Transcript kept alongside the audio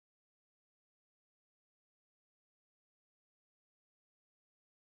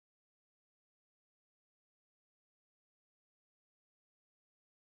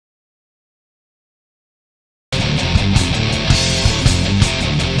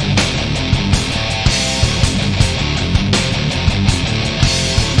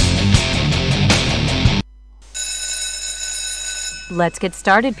Let's get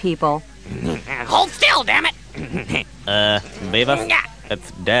started, people. Hold still, damn it! Beavis? Yeah.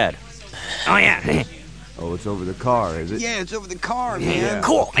 It's dead. Oh, yeah. Oh, it's over the car, is it? Yeah, it's over the car, man.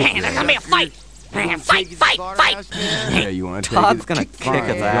 Cool. There's gonna be a fight. Fight! Yeah, you want to take Todd's it? gonna kick Fine,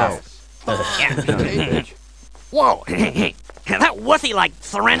 his go. ass. Yeah. Okay, bitch. Whoa. That wussy,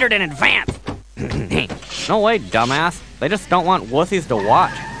 surrendered in advance. No way, dumbass. They just don't want wussies to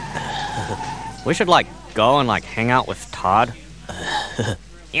watch. We should, go and, hang out with Todd.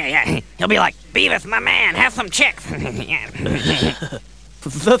 Yeah. He'll be like, Beavis, my man, have some chicks. Yeah.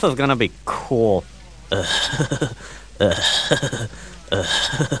 This is gonna be cool.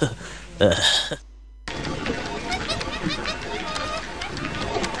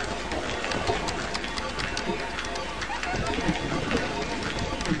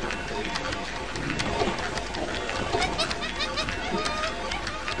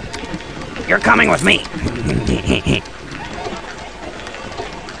 You're coming with me.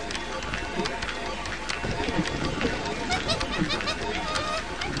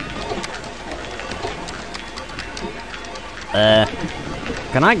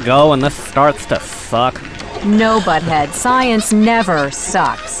 Can I go when this starts to suck? No, butthead. Science never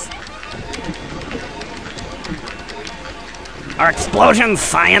sucks. Are explosions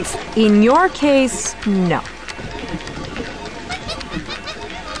science? In your case, no.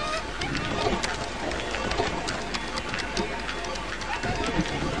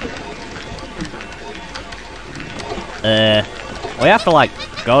 We have to,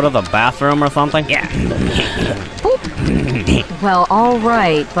 go to the bathroom or something? Yeah. Well, all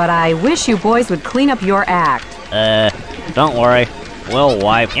right, but I wish you boys would clean up your act. Don't worry. We'll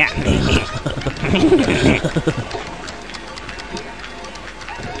wipe. Yeah.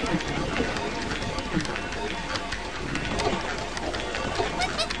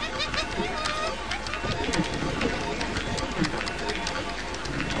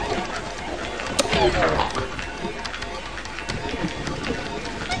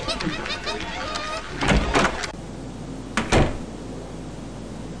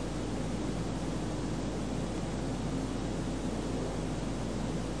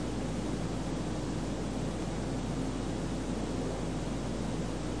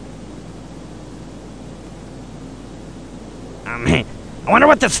 I wonder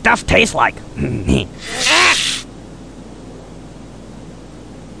what this stuff tastes like.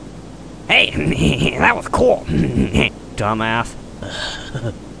 Hey, that was cool. Dumbass.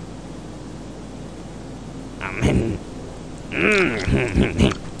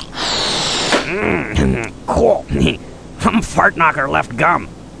 Cool. Some fart knocker left gum.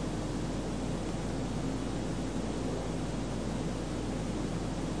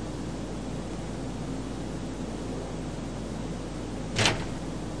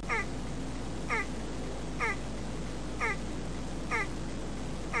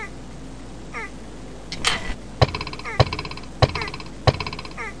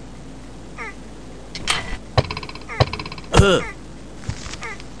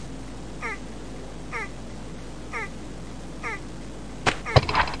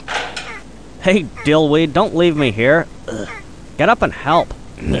 Hey, Dillweed, don't leave me here. Get up and help.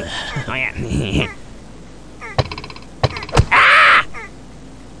 Oh, yeah.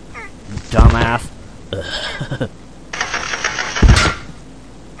 Dumbass.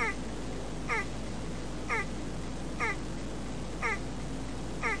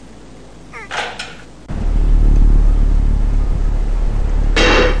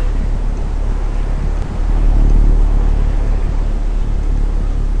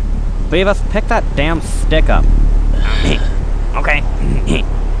 Beavis, pick that damn stick up. Okay.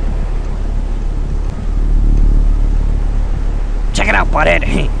 Check it out, butthead.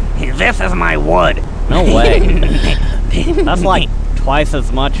 This is my wood. No way. That's twice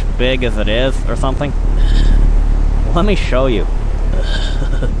as much big as it is, or something. Let me show you.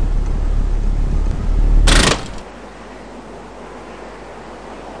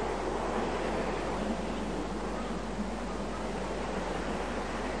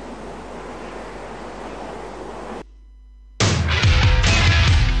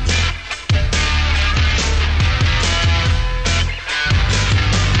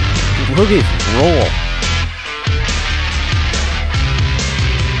 Loogies roll.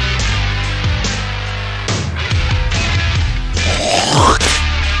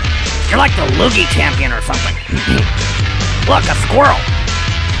 You're like the loogie champion or something. Look, a squirrel.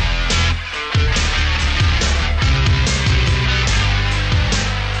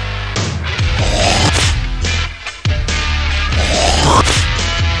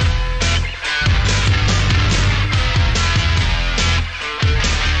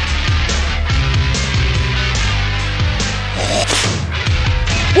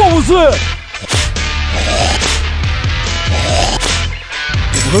 that?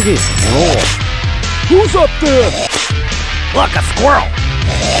 Loogie, roll. Who's up there? Look, a squirrel!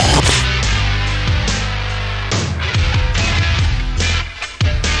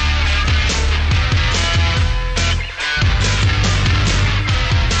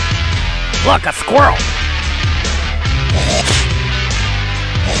 Look, a squirrel!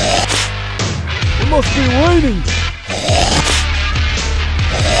 It must be raining.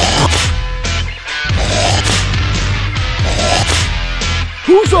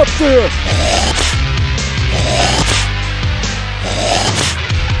 Who's up there?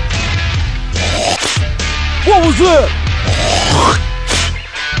 What was that?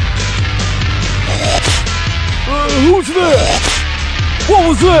 Who's there? What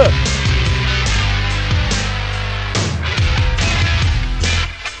was that?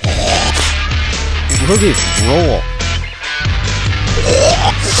 Loogie, roll.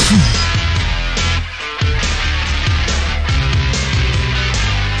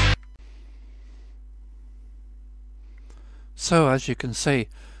 So, as you can see,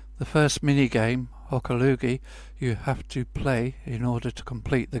 the first mini-game, Hokaloogie, you have to play in order to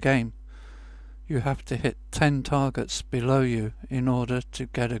complete the game. You have to hit 10 targets below you in order to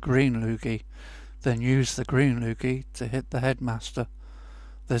get a green loogie, then use the green loogie to hit the headmaster.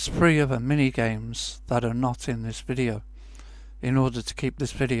 There's 3 other mini-games that are not in this video, in order to keep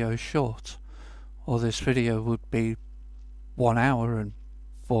this video short, or this video would be 1 hour and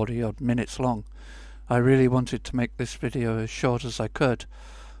 40 odd minutes long. I really wanted to make this video as short as I could.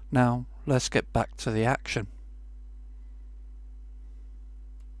 Now let's get back to the action.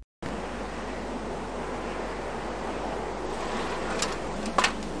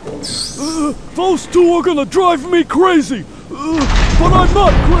 Those 2 are gonna drive me crazy, but I'm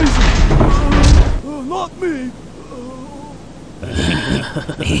not crazy. Not me.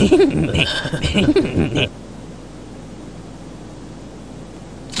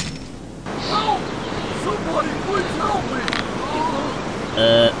 Help! Somebody please help me!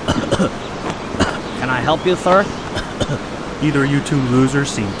 Can I help you, sir? Either you 2 losers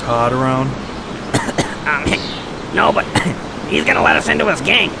seen Todd around? No, but he's gonna let us into his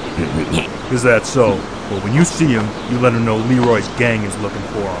gang. Is that so? Well, when you see him, you let him know Leroy's gang is looking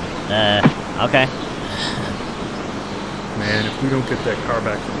for him. Okay. Man, if we don't get that car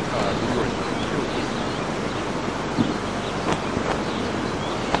back from Todd, Leroy's gonna kill us.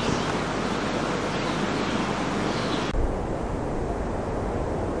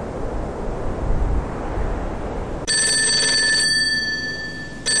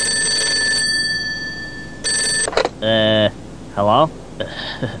 Hello?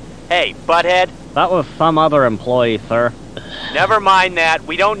 Hey, butthead. That was some other employee, sir. Never mind that.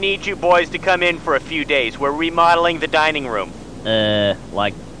 We don't need you boys to come in for a few days. We're remodeling the dining room.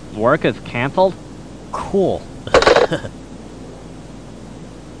 Like, work is canceled? Cool.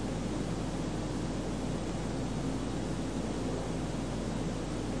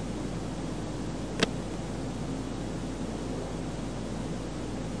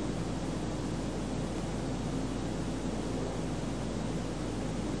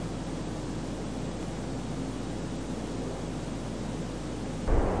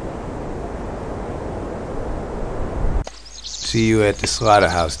 See you at the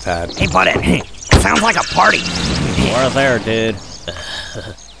slaughterhouse, Todd. Hey, butthead, it sounds like a party. We're there, dude.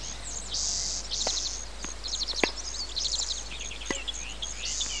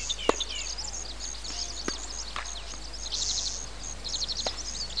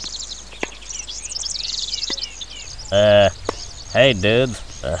 Hey, dudes.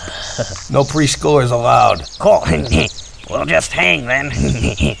 No preschoolers allowed. Cool. We'll just hang then.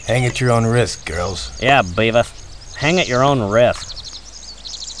 Hang at your own risk, girls. Yeah, Beavis. Hang at your own risk.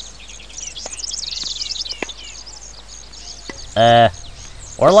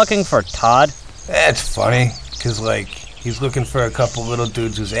 We're looking for Todd. That's funny, 'cause like, he's looking for a couple little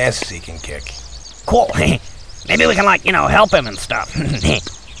dudes whose asses he can kick. Cool. Maybe we can, like, help him and stuff.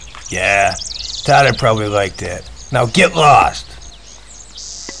 Yeah, Todd'd probably like that. Now get lost!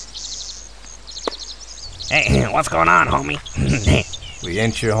 Hey, what's going on, homie? We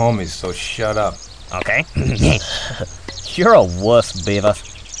ain't your homies, so shut up. Okay. You're a wuss, Beavis.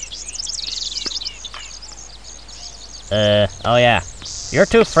 Oh yeah. Your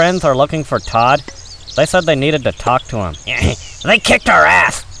 2 friends are looking for Todd. They said they needed to talk to him. They kicked our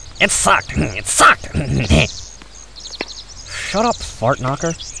ass. It sucked. It sucked. Shut up, fart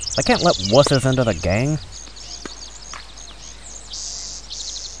knocker. They can't let wusses into the gang.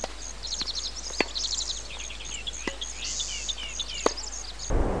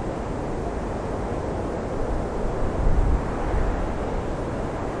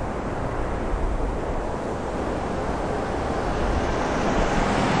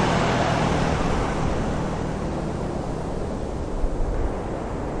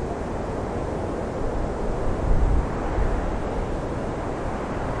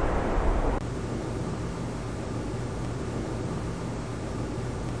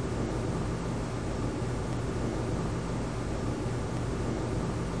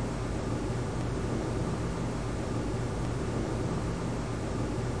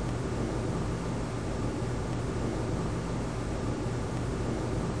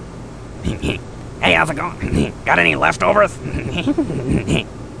 Hey, how's it going? Got any leftovers?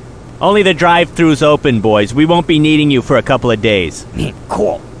 Only the drive-thru's open, boys. We won't be needing you for a couple of days.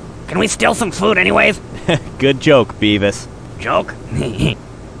 Cool. Can we steal some food anyways? Good joke, Beavis. Joke?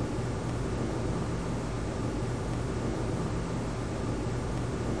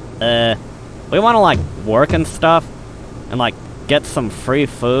 We want to, like, work and stuff, and, like, get some free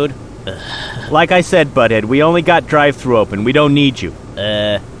food. Like I said, Butthead, we only got drive-thru open. We don't need you.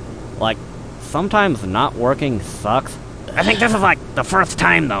 Like, sometimes not working sucks. I think this is like the first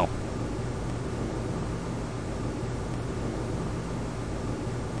time though.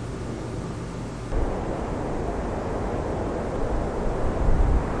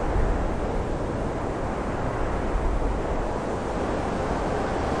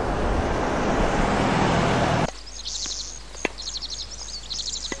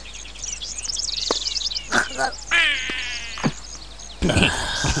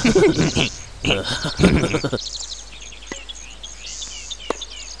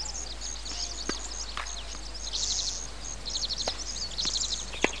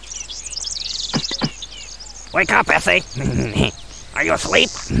 Wake up, Essie. Are you asleep?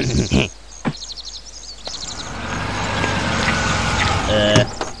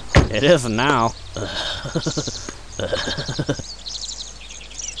 It is now.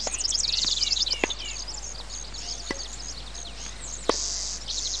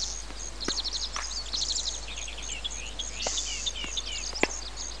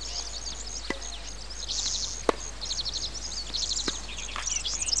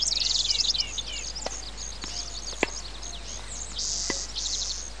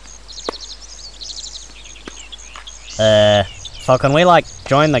 So can we, like,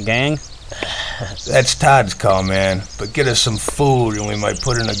 join the gang? That's Todd's call, man. But get us some food and we might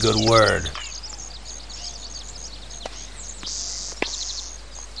put in a good word.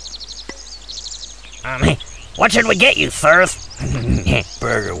 What should we get you, sirs?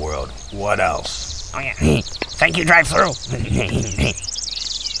 Burger World. What else? Oh yeah. Thank you, drive-thru.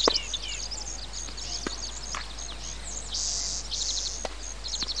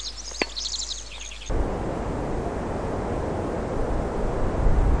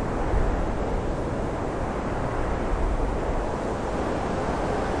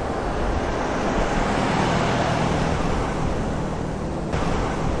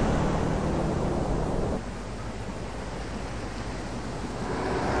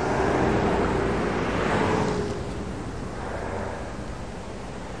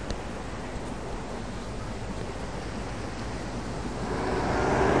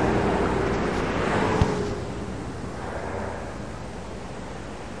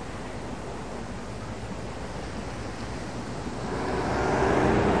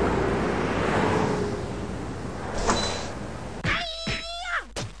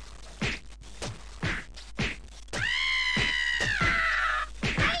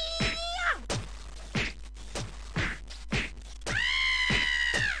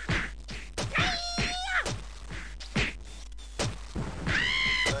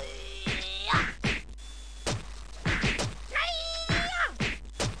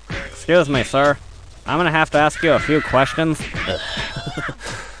 Excuse me, sir. I'm gonna have to ask you a few questions.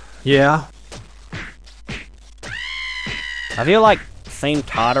 Yeah? Have you, like, seen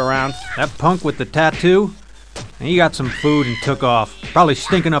Todd around? That punk with the tattoo? He got some food and took off. Probably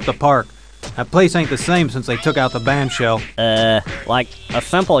stinking up the park. That place ain't the same since they took out the band shell. Like, a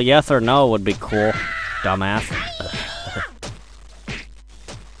simple yes or no would be cool, dumbass.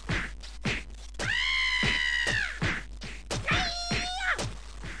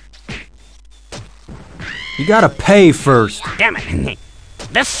 You gotta pay first. Damn it.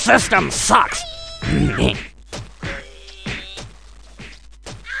 This system sucks.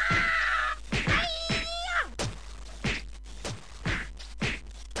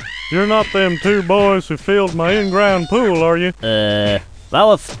 You're not them two boys who filled my in-ground pool, are you? That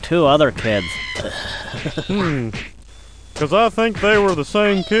was two other kids. Because I think they were the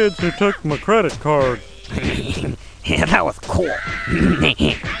same kids who took my credit card. Yeah, that was cool.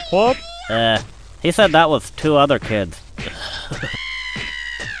 What? He said that was two other kids.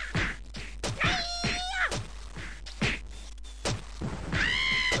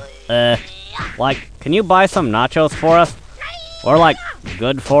 Like, can you buy some nachos for us? Or, like,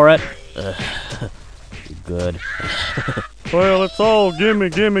 good for it? Good. Well, it's all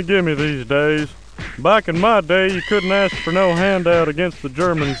gimme, gimme, gimme these days. Back in my day, you couldn't ask for no handout against the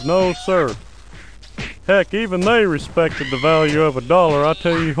Germans, no sir. Heck, even they respected the value of $1, I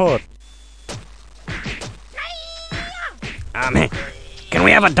tell you what. Can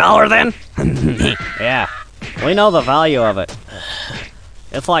we have $1 then? Yeah, we know the value of it.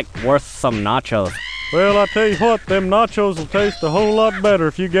 It's like worth some nachos. Well, I tell you what, them nachos will taste a whole lot better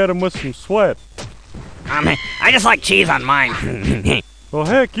if you get 'em with some sweat. I just like cheese on mine. Well,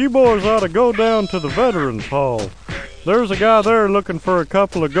 heck, you boys ought to go down to the Veterans Hall. There's a guy there looking for a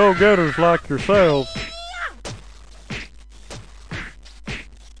couple of go-getters like yourselves.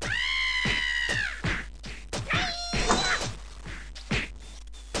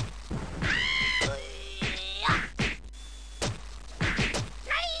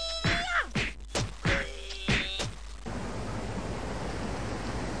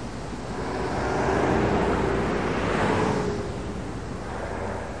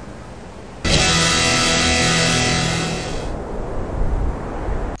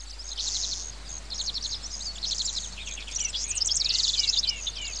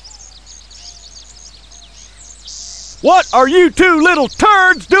 What are you two little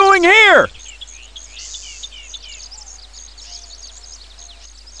turds doing here?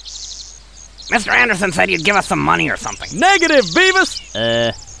 Mr. Anderson said you'd give us some money or something. Negative,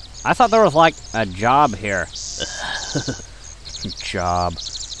 Beavis! I thought there was like a job here. Job.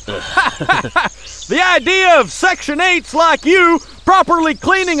 The idea of Section 8s like you properly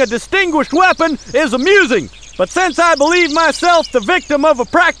cleaning a distinguished weapon is amusing, but since I believe myself the victim of a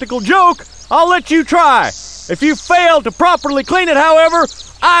practical joke, I'll let you try. If you fail to properly clean it, however,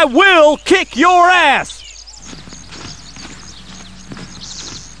 I will kick your ass!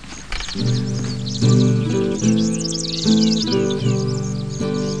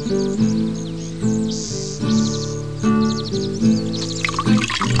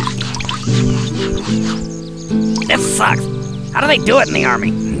 This sucks. How do they do it in the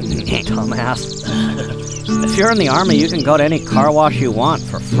Army? Dumbass. If you're in the Army, you can go to any car wash you want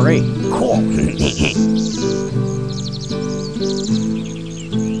for free. Cool.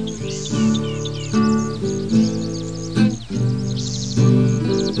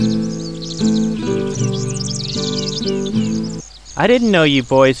 I didn't know you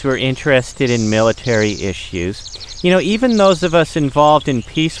boys were interested in military issues. You know, even those of us involved in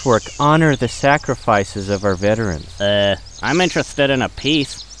peace work honor the sacrifices of our veterans. I'm interested in a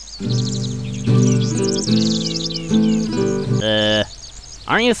piece.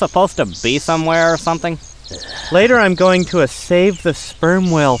 Aren't you supposed to be somewhere or something? Later I'm going to a Save the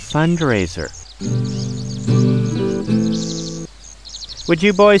Sperm Whale fundraiser. Would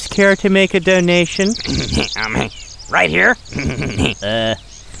you boys care to make a donation? Right here? I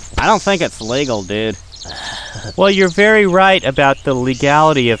don't think it's legal, dude. Well, you're very right about the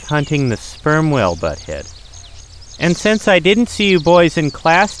legality of hunting the sperm whale, butthead. And since I didn't see you boys in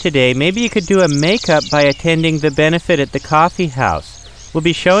class today, maybe you could do a makeup by attending the benefit at the coffee house. We'll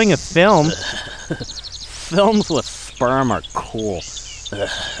be showing a film. Films with sperm are cool.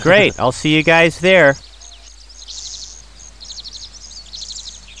 Great, I'll see you guys there.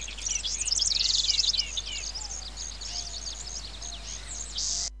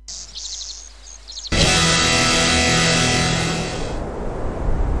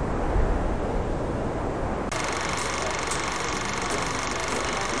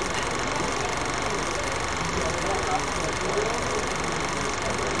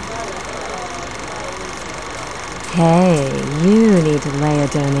 Hey, you need to lay a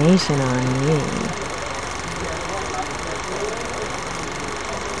donation on me.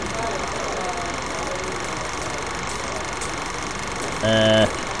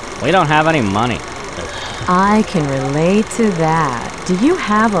 We don't have any money. I can relate to that. Do you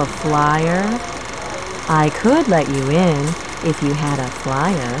have a flyer? I could let you in if you had a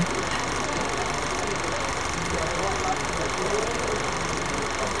flyer.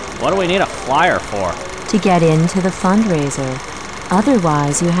 What do we need a flyer for? To get into the fundraiser.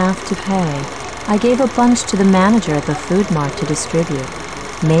 Otherwise, you have to pay. I gave a bunch to the manager at the food mart to distribute.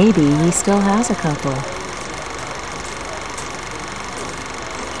 Maybe he still has a couple.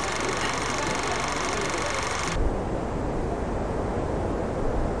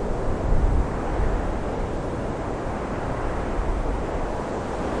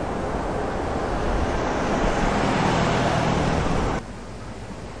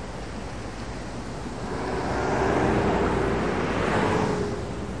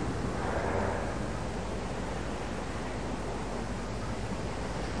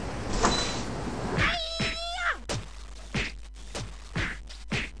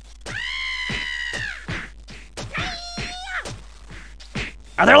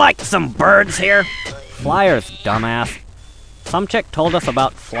 Are there like some birds here? Flyers, dumbass. Some chick told us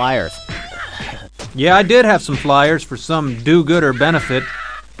about flyers. Yeah, I did have some flyers for some do-gooder benefit.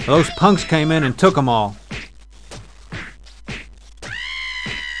 Those punks came in and took them all.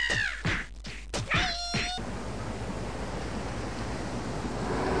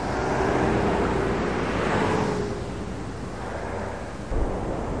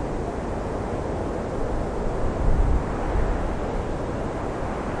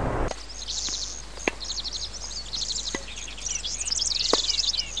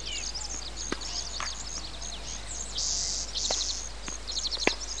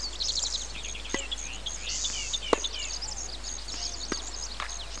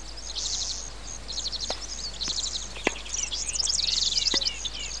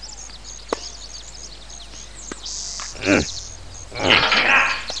 There's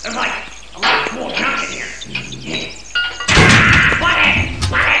like a lot of cool junk in here. Butthead,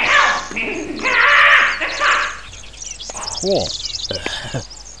 help! That's tough. Cool.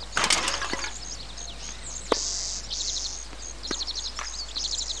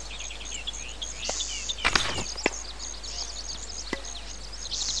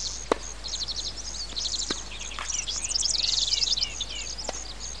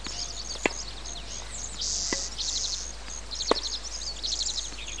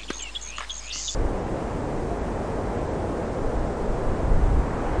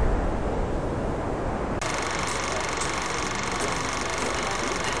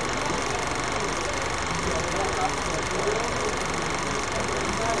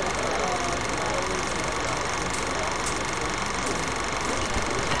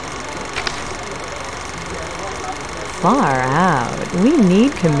 Far out. We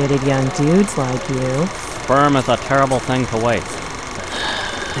need committed young dudes like you. Sperm is a terrible thing to waste.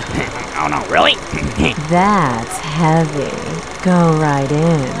 Oh no, really? That's heavy. Go right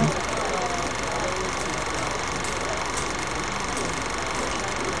in.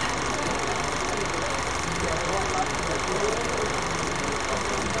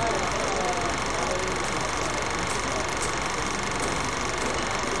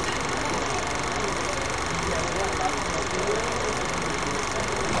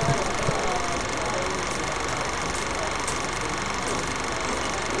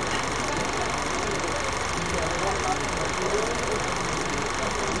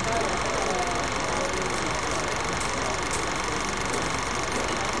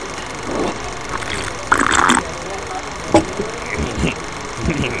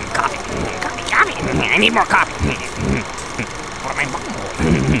 Coffee. I need more coffee. For my bunghole.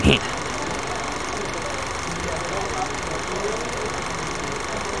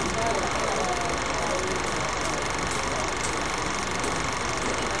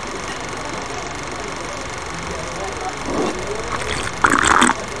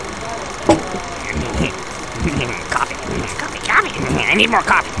 Coffee. I need more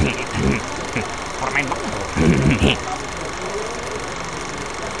coffee. For my bunghole.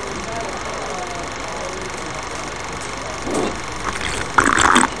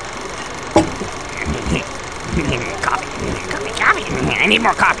 Coffee. I need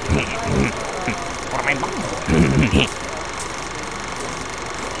more coffee. For my bunghole.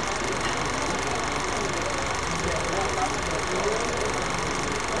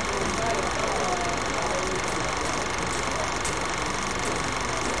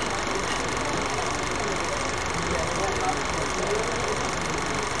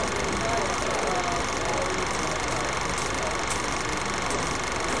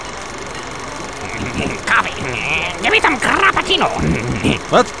 Coffee. Give me some cappuccino.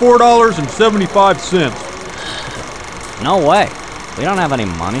 That's $4.75. No way. We don't have any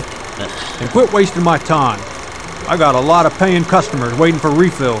money. And quit wasting my time. I got a lot of paying customers waiting for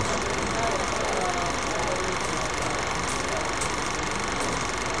refills.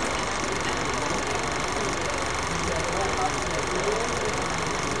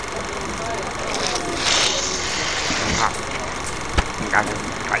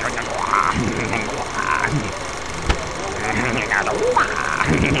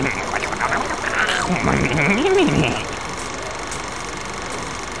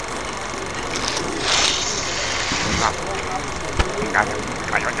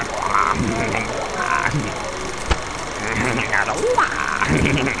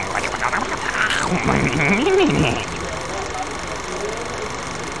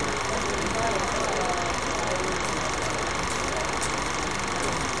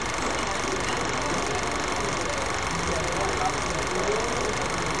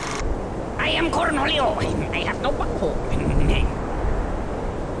 I am Cornholio. I have no bunghole.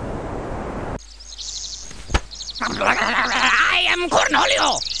 I am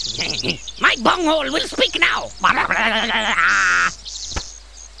Cornholio. My bunghole will speak now. Bunghole.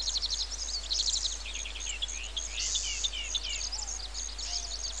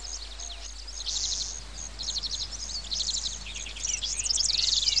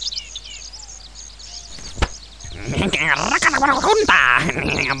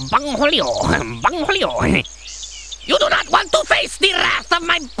 You do not want to face the wrath of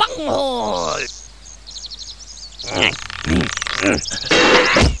my bunghole.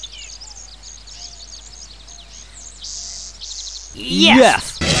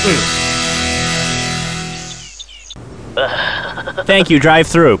 Yes. Thank you,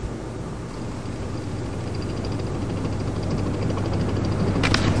 drive-through.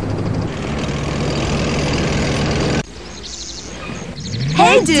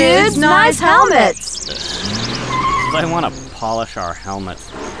 Hey dudes, nice helmets! They want to polish our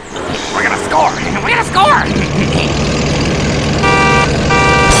helmets. We're gonna score! We're gonna score!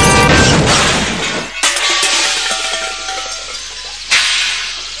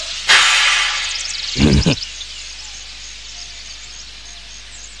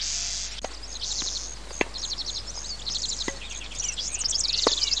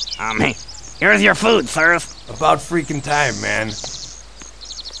 Here's your food, sirs. About freaking time, man.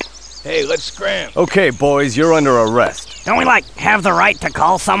 Hey, let's scram. Okay, boys, you're under arrest. Don't we, have the right to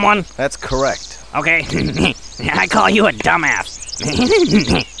call someone? That's correct. Okay. I call you a dumbass.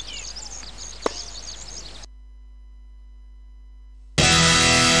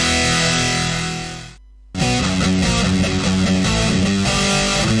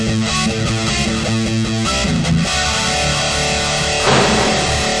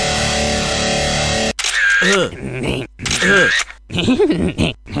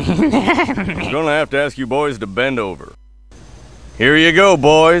 I'm gonna have to ask you boys to bend over. Here you go,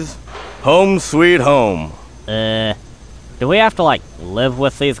 boys. Home sweet home. Do we have to, live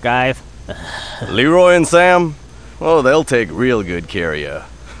with these guys? Leroy and Sam? Oh, they'll take real good care of you.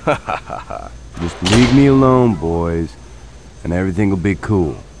 Just leave me alone, boys, and everything will be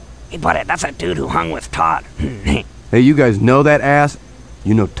cool. Hey, buddy, that's a dude who hung with Todd. Hey, you guys know that ass?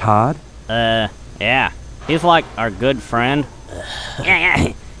 You know Todd? Yeah. He's our good friend.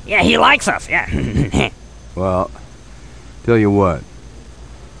 Yeah, he likes us, yeah. Well, tell you what.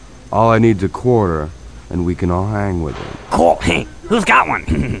 All I need's a quarter, and we can all hang with him. Cool. Who's got one?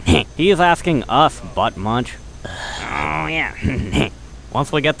 He's asking us, butt munch. Oh, yeah.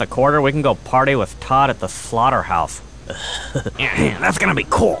 Once we get the quarter, we can go party with Todd at the slaughterhouse. Yeah, that's gonna be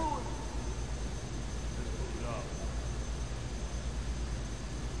cool.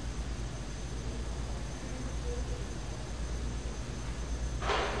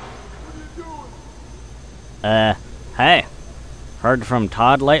 Hey. Heard from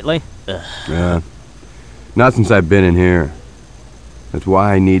Todd lately? Yeah. Not since I've been in here. That's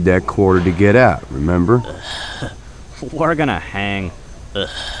why I need that quarter to get out, remember? We're gonna hang.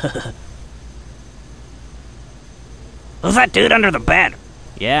 Who's that dude under the bed?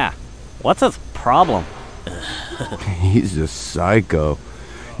 Yeah. What's his problem? He's a psycho.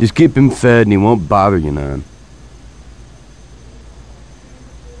 Just keep him fed and he won't bother you none.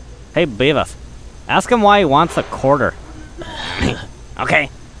 Hey, Beavis. Ask him why he wants a quarter. Okay.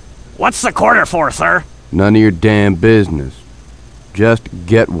 What's the quarter for, sir? None of your damn business. Just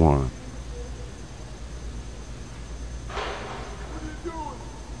get one.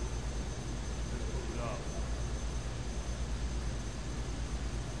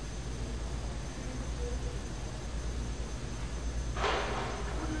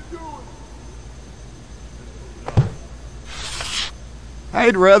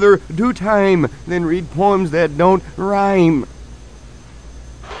 I'd rather do time than read poems that don't rhyme.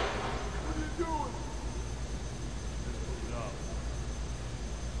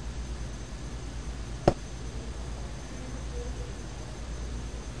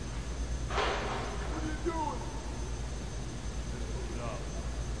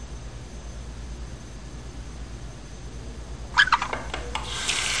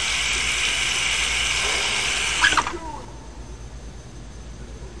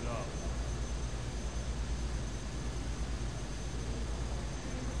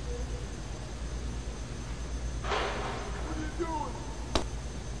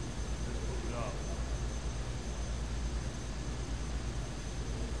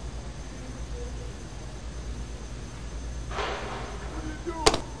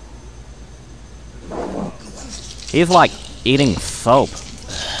 He's eating soap.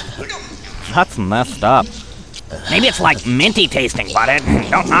 That's messed up. Maybe it's minty tasting, butthead.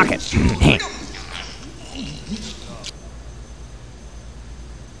 Don't knock it.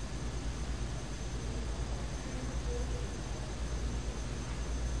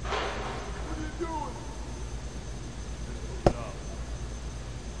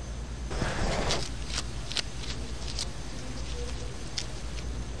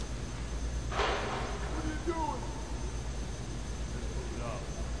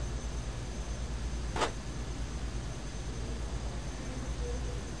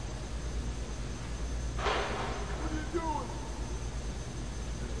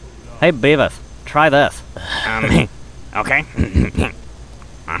 Hey, Beavis, try this. Okay.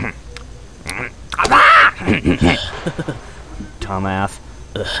 Dumbass.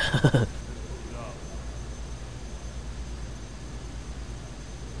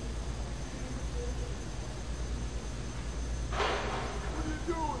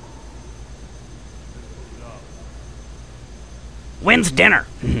 When's dinner?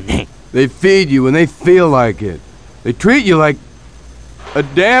 They feed you when they feel like it. They treat you like a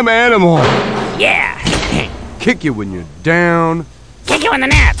damn animal. Yeah. Kick you when you're down. Kick you in the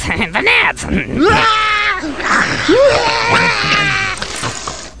nuts. The nuts.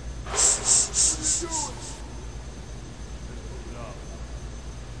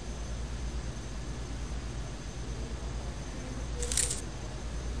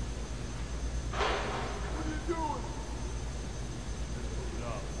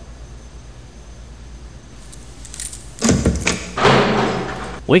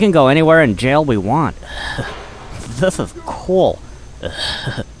 We can go anywhere in jail we want. This is cool.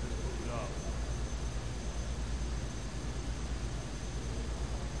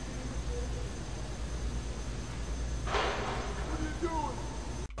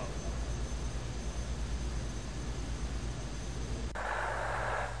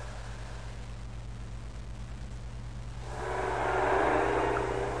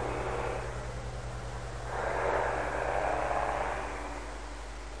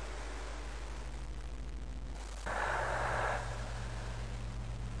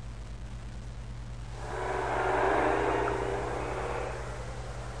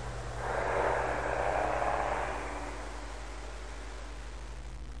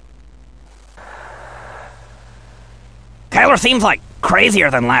 Kyler seems like crazier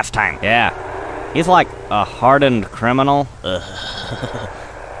than last time. Yeah. He's like a hardened criminal.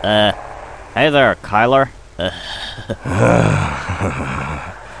 Hey there, Kyler.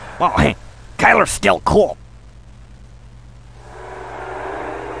 Well, hey, Kyler's still cool.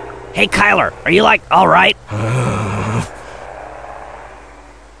 Hey, Kyler, are you like all right?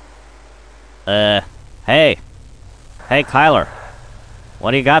 Hey, Kyler.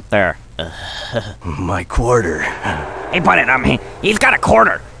 What do you got there? My quarter. Hey, buddy, he's got a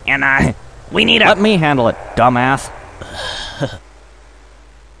quarter, and we need a. Let me handle it, dumbass.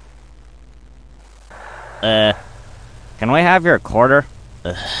 Can we have your quarter?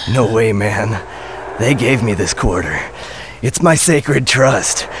 No way, man. They gave me this quarter. It's my sacred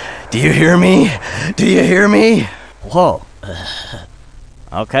trust. Do you hear me? Do you hear me? Whoa.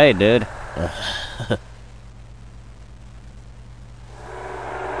 Okay, dude.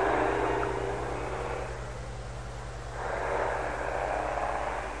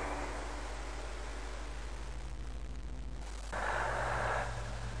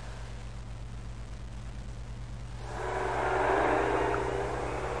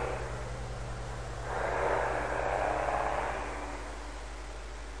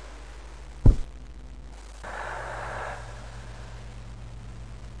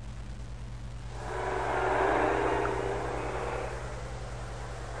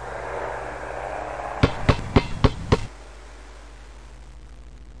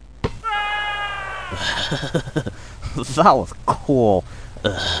 That was cool.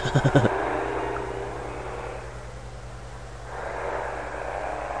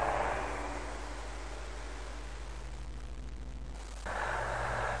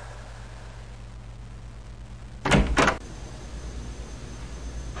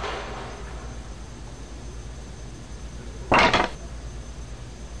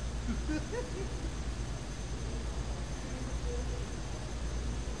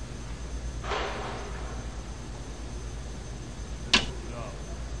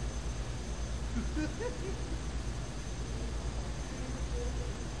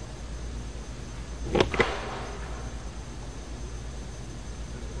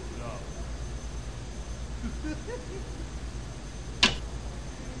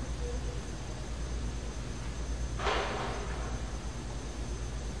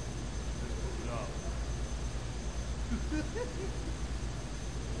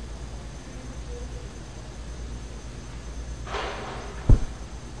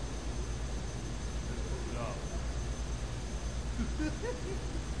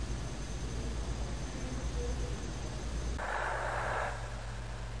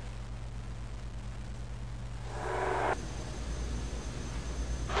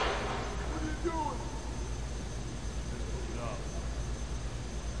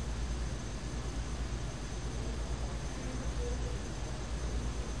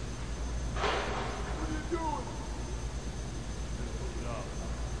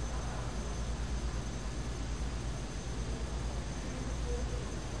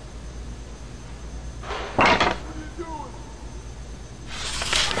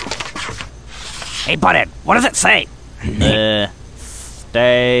 Hey, butthead, what does it say?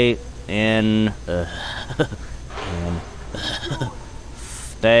 Stay in...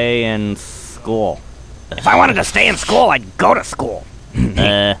 stay in school. If I wanted to stay in school, I'd go to school.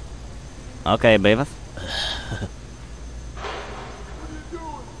 Okay, Beavis.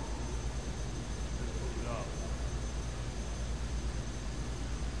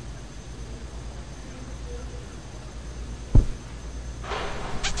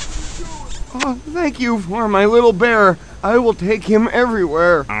 Oh, thank you for my little bear. I will take him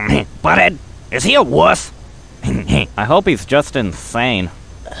everywhere. Butthead, is he a wuss? I hope he's just insane.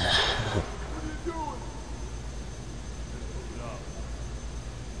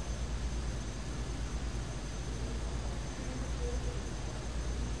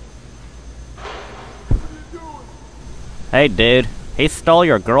 Hey, dude, he stole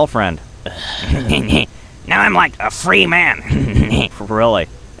your girlfriend. Now I'm like a free man. Really.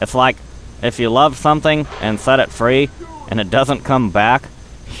 It's like, if you love something and set it free, and it doesn't come back,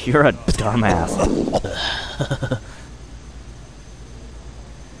 you're a dumbass.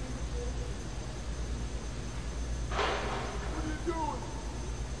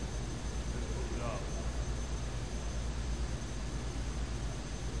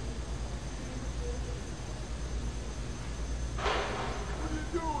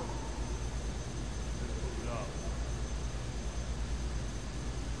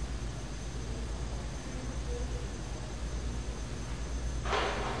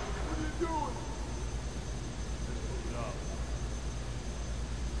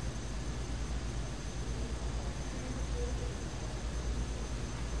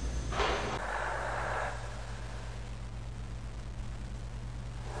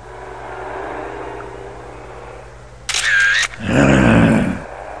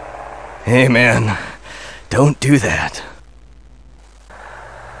 Hey, man, don't do that.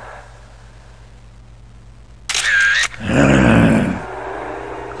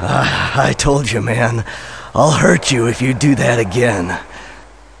 I told you, man. I'll hurt you if you do that again.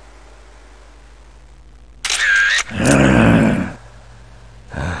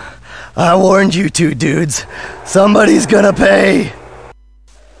 I warned you two dudes. Somebody's gonna pay.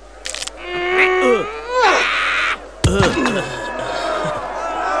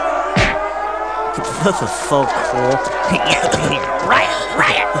 This is so cool. Riot.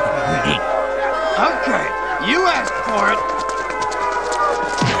 Okay, you asked for it.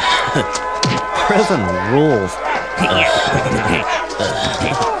 Prison rules.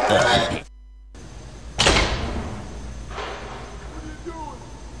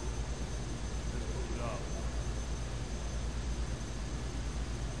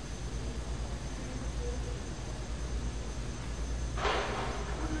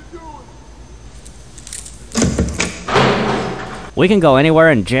 We can go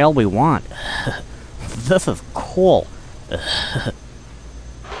anywhere in jail we want. This is cool.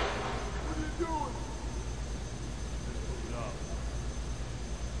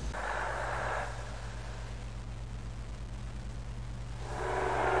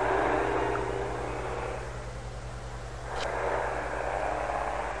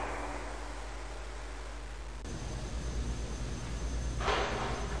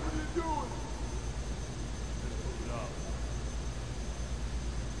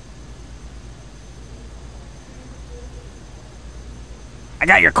 I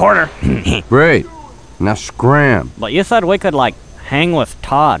got your quarter. Great. Now scram. But you said we could, like, hang with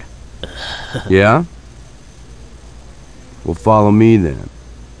Todd. Yeah? Well, follow me then.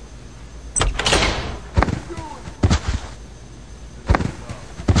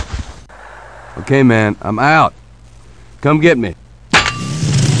 Okay, man, I'm out. Come get me.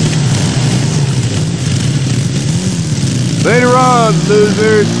 Later on,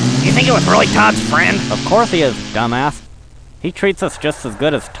 losers. You think it was really Todd's friend? Of course he is, dumbass. He treats us just as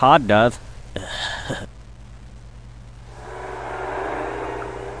good as Todd does.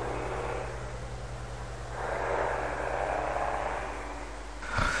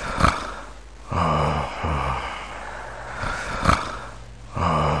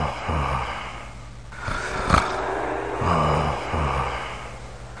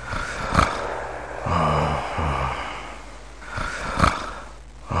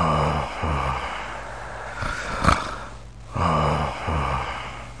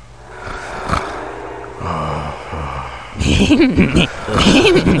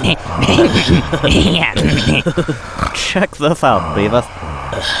 Check this out, Beavis.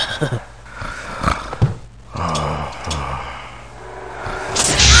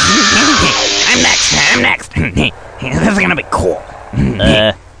 I'm next. This is gonna be cool.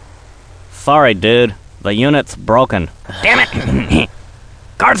 Sorry, dude. The unit's broken. Damn it.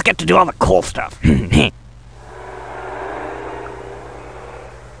 Guards get to do all the cool stuff.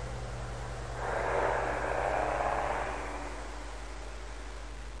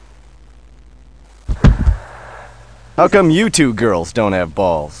 How come you two girls don't have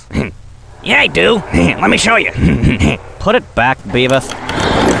balls? Yeah, I do. Let me show you. Put it back, Beavis.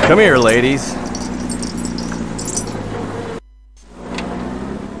 Come here, ladies.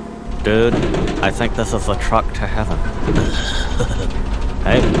 Dude, I think this is the truck to heaven.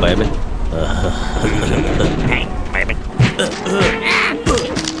 Hey, baby. Hey, baby.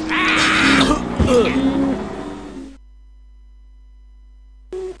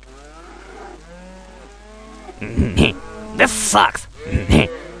 This sucks.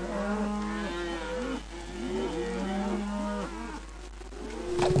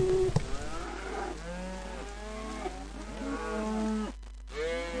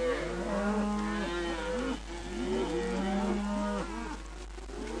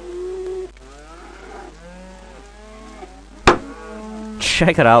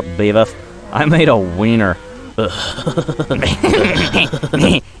 Check it out, Beavis. I made a wiener.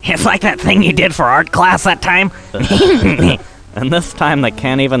 It's like that thing you did for art class that time. And this time they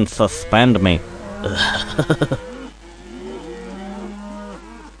can't even suspend me.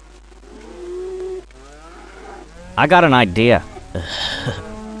 I got an idea.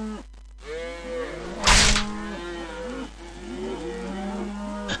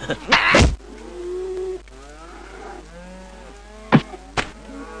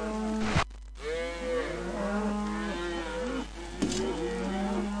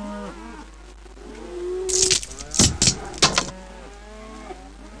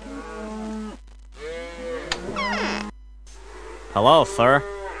 Hello, sir.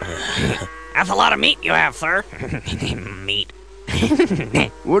 That's a lot of meat you have, sir. Meat.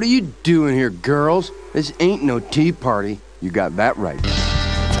 What are you doing here, girls? This ain't no tea party. You got that right.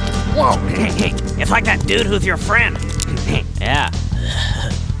 Whoa. It's like that dude who's your friend. Yeah.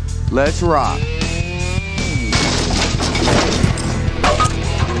 Let's rock.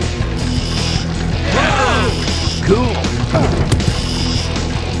 Cool.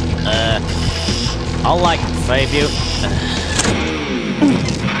 I'll like save you.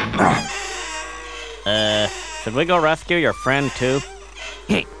 Should we go rescue your friend too?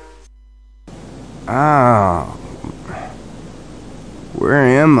 Oh. Where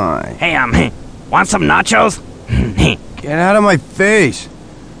am I? Hey, want some nachos? Get out of my face.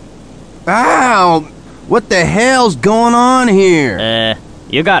 Ow! What the hell's going on here?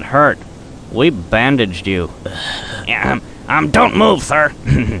 You got hurt. We bandaged you. Yeah, don't move, sir.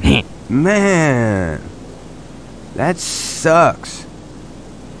 Man, that sucks.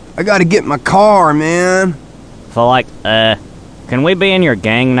 I gotta get my car, man. So, like, can we be in your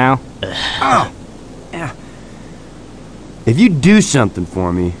gang now? Oh. Yeah. If you do something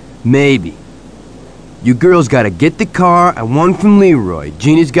for me, maybe. You girls gotta get the car I won from Leroy.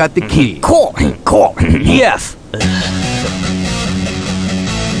 Jeannie's got the key. Cool. Yes.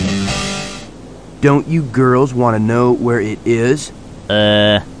 Don't you girls want to know where it is?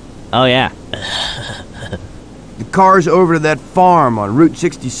 Oh yeah. The car's over to that farm on Route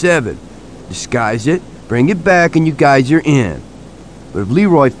 67. Disguise it, bring it back, and you guys are in. But if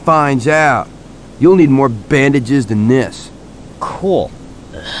Leroy finds out, you'll need more bandages than this. Cool.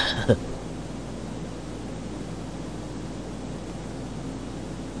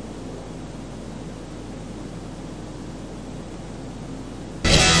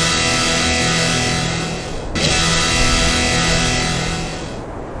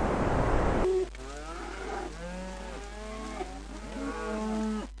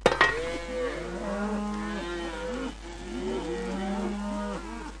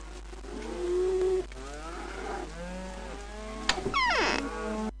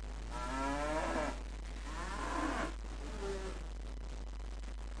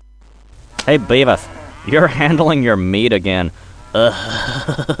 Hey, Beavis, you're handling your meat again. Yeah,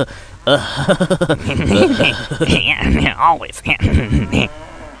 always.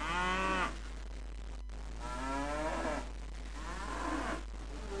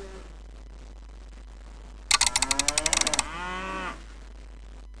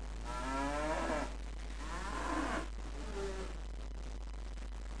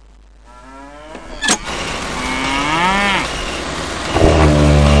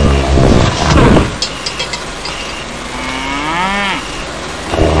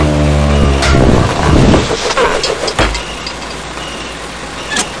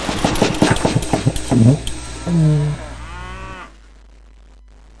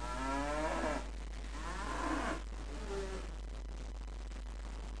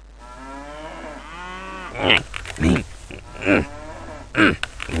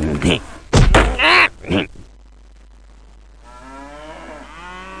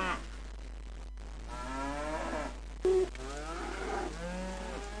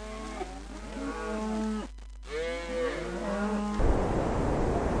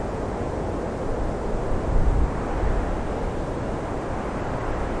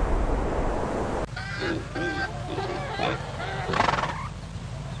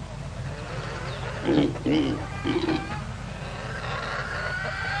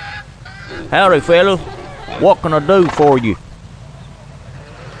 Howdy, fellas. What can I do for you?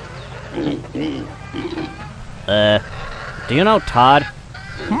 Do you know Todd?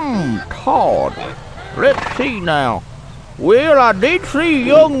 Todd. Let's see now. Well, I did see a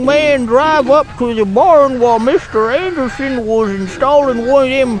young man drive up to the barn while Mr. Anderson was installing one of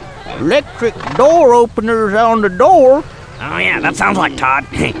them electric door openers on the door. Oh, yeah, that sounds like Todd.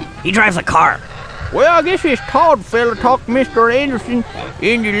 He drives a car. Well, I guess this Todd fella talked to Mr. Anderson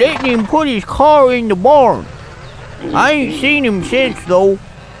into letting him put his car in the barn. I ain't seen him since, though.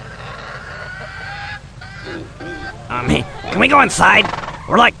 Can we go inside?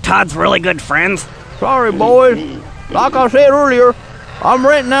 We're like Todd's really good friends. Sorry, boys. Like I said earlier, I'm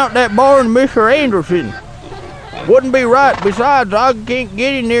renting out that barn to Mr. Anderson. Wouldn't be right. Besides, I can't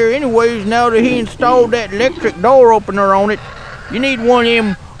get in there anyways now that he installed that electric door opener on it. You need one of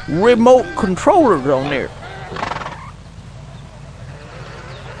them remote controllers on there.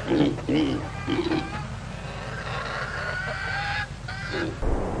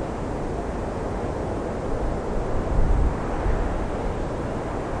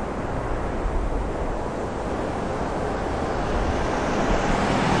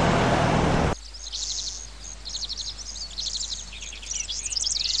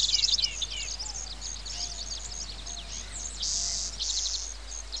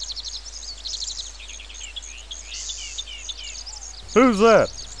 Who's that?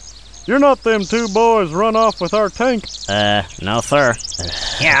 You're not them two boys run off with our tank? No, sir.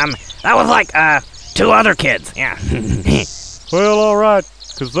 Yeah, that was like, two other kids, yeah. Well, alright,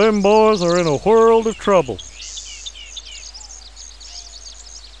 'cause them boys are in a world of trouble.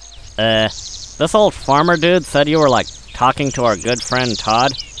 This old farmer dude said you were, like, talking to our good friend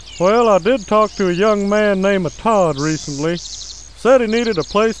Todd? Well, I did talk to a young man named Todd recently. Said he needed a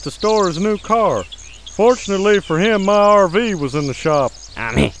place to store his new car. Fortunately for him, my RV was in the shop.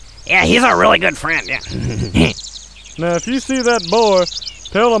 Yeah, he's a really good friend, yeah. Now, if you see that boy,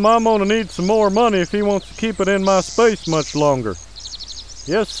 tell him I'm gonna need some more money if he wants to keep it in my space much longer.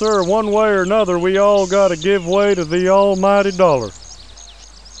 Yes, sir, one way or another, we all gotta give way to the almighty dollar.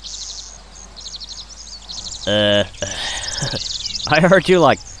 I heard you,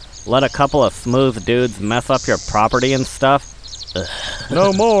 like, let a couple of smooth dudes mess up your property and stuff.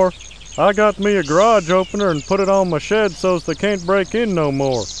 No more. I got me a garage opener and put it on my shed so's they can't break in no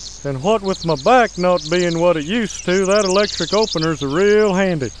more. And what with my back not being what it used to, that electric opener's real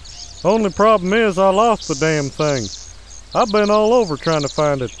handy. Only problem is I lost the damn thing. I've been all over trying to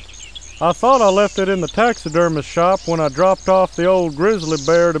find it. I thought I left it in the taxidermist shop when I dropped off the old grizzly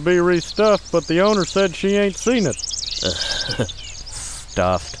bear to be restuffed, but the owner said she ain't seen it.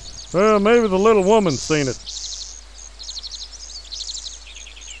 Stuffed. Well, maybe the little woman's seen it.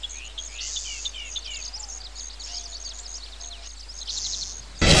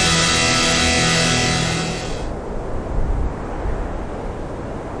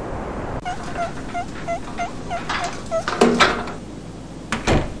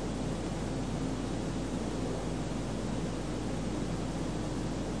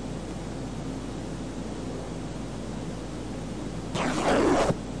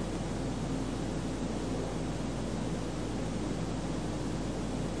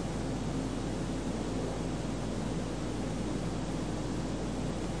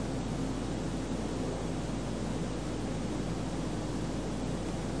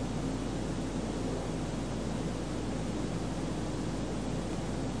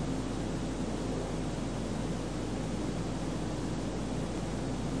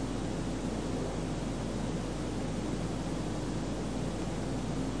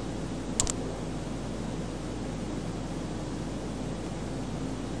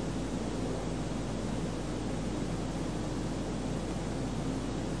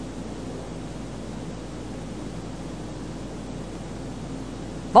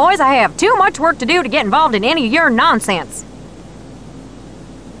 Boys, I have too much work to do to get involved in any of your nonsense.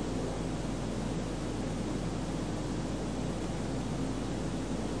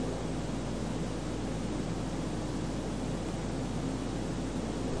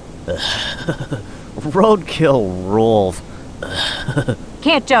 Roadkill rules.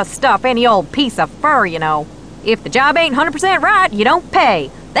 Can't just stuff any old piece of fur, you know. If the job ain't 100% right, you don't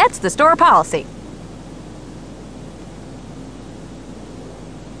pay. That's the store policy.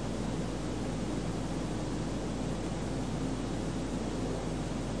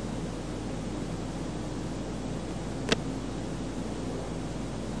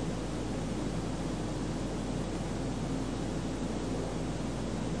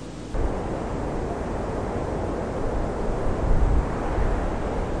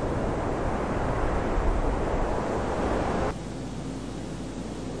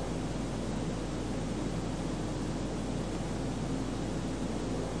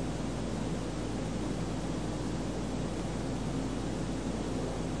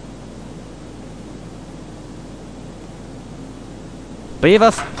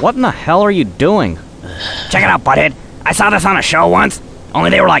 Beavis, what in the hell are you doing? Check it out, butthead. I saw this on a show once, only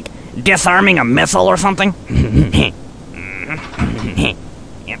they were like disarming a missile or something.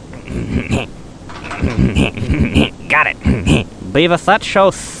 Got it. Beavis, that show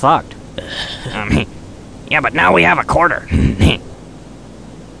sucked. Yeah, but now we have a quarter.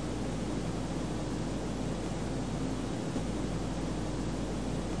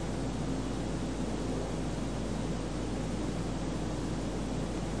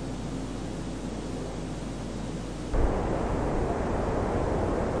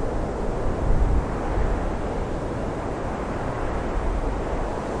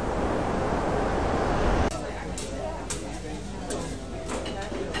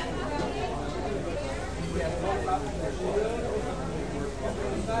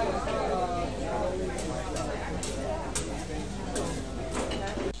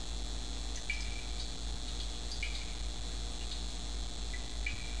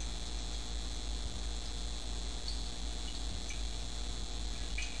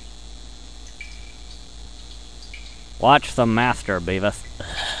 Watch the master, Beavis.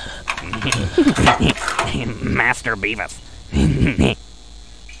 Master Beavis.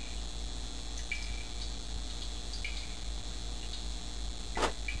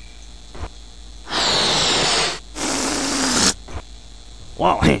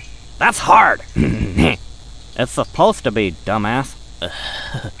 Whoa, that's hard. It's supposed to be, dumbass.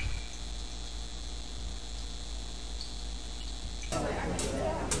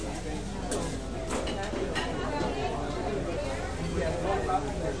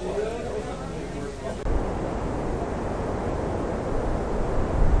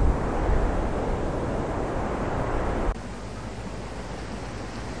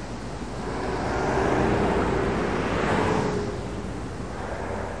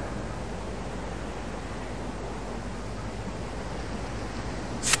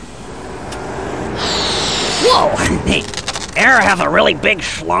 Whoa! Air has a really big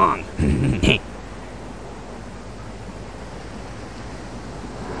schlong.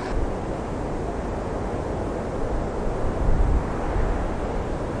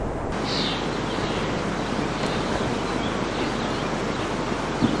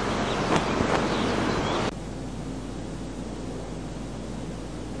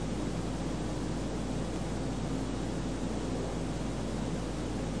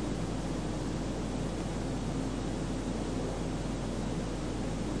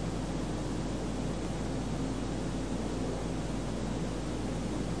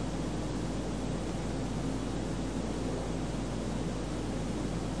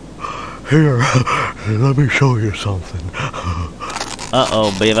 Here, let me show you something.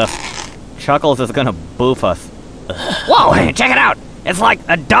 Uh-oh, Beavis. Chuckles is gonna boof us. Whoa, check it out. It's like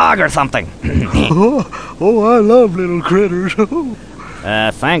a dog or something. Oh, I love little critters.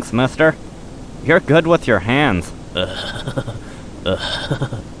 Thanks, mister. You're good with your hands.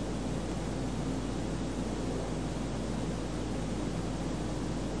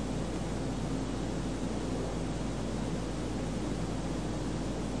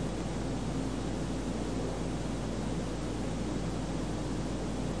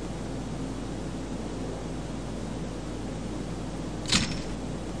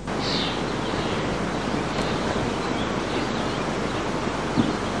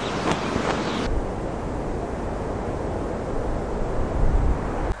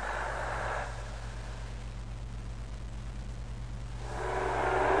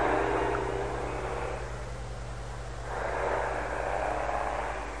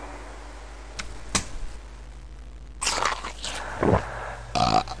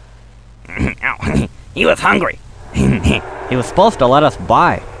 He was hungry. He was supposed to let us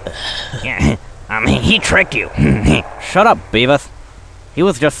by. Yeah, he tricked you. Shut up, Beavis. He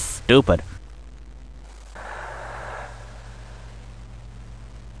was just stupid.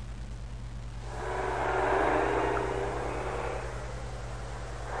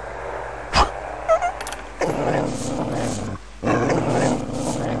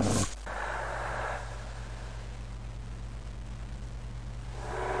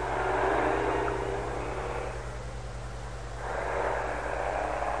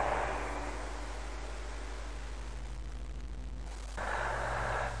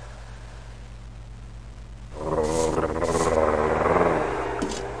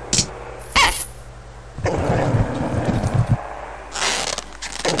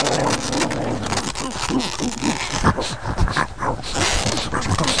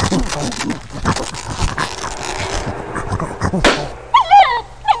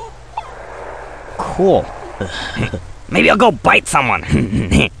 Cool. Maybe I'll go bite someone.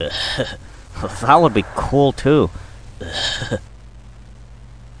 That would be cool, too.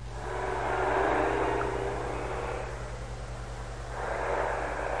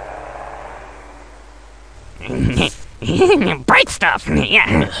 Break stuff.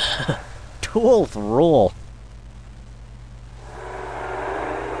 Yeah. Tools rule.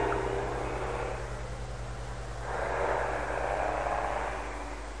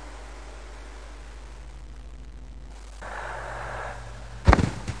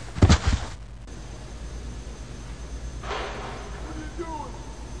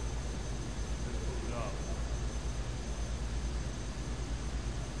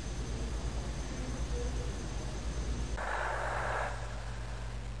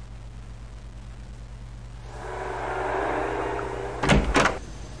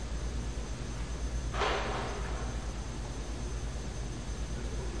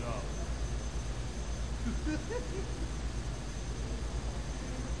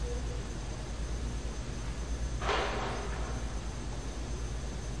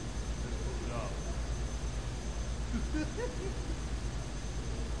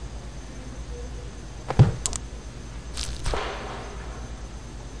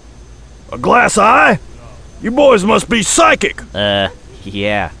 A glass eye? You boys must be psychic.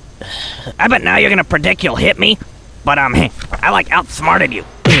 Yeah. I bet now you're gonna predict you'll hit me, but I like outsmarted you.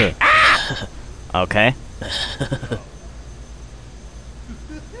 Okay.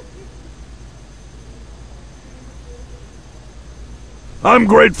 I'm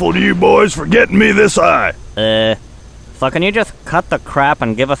grateful to you boys for getting me this eye. So can you just cut the crap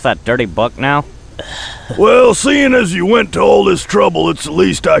and give us that dirty book now? Well, seeing as you went to all this trouble, it's the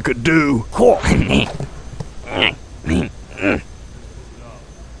least I could do. Cool.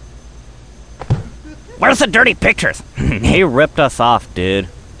 Where's the dirty pictures? He ripped us off, dude.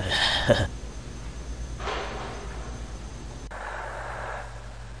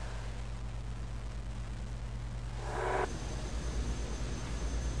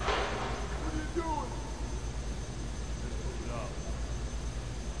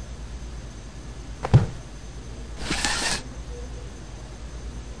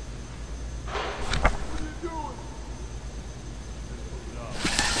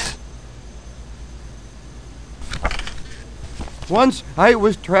 Once I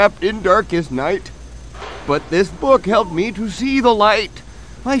was trapped in darkest night, but this book helped me to see the light.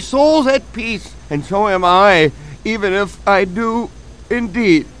 My soul's at peace, and so am I, even if I do,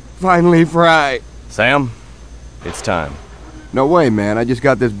 indeed, finally fry. Sam, it's time. No way, man. I just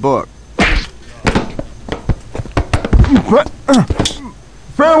got this book.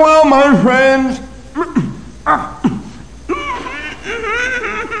 Farewell, my friends.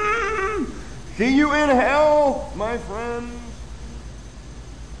 See you in hell, my friends.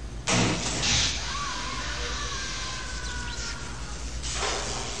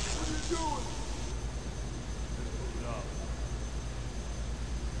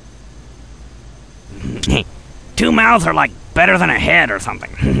 Two mouths are like better than a head or something.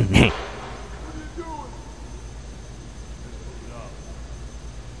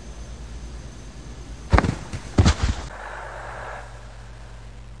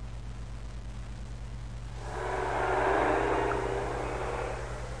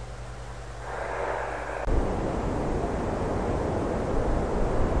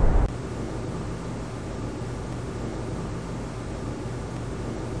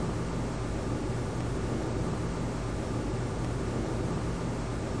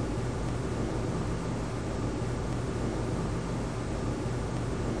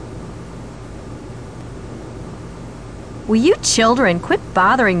 Will you children quit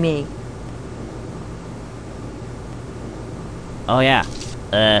bothering me? Oh yeah.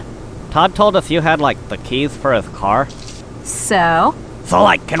 Todd told us you had, like, the keys for his car. So? So,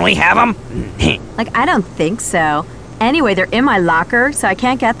 like, can we have them? Like, I don't think so. Anyway, they're in my locker, so I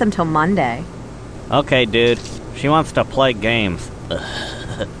can't get them till Monday. Okay, dude. She wants to play games.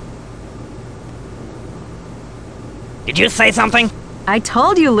 Did you say something? I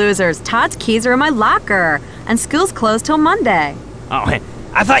told you losers, Todd's keys are in my locker, and school's closed till Monday. Oh,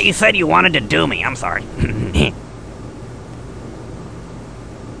 I thought you said you wanted to do me. I'm sorry.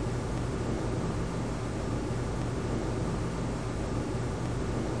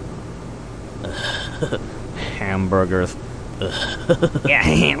 Hamburgers.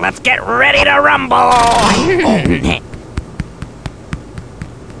 Yeah, let's get ready to rumble!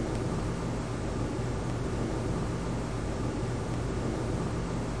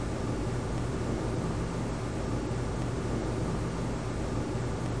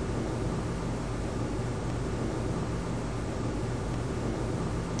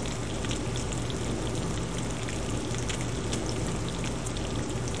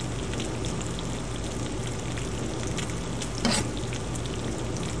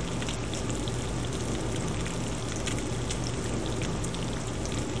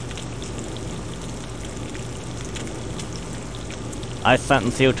 I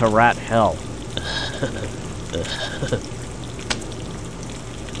sentence you to rat hell.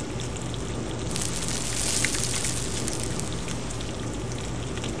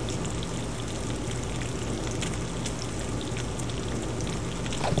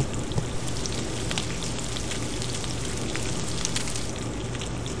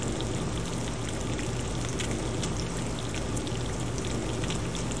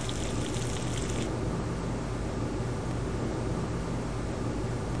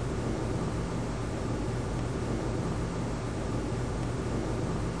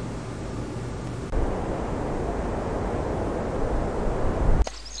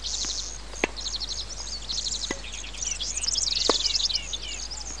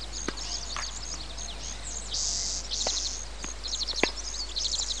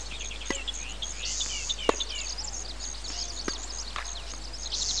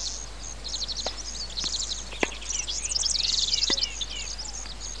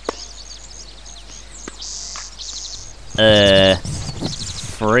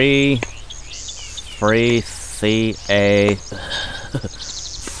 Free CA,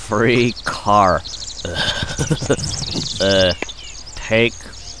 free car. Take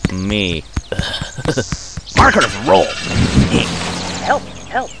me. Markers, roll. Help,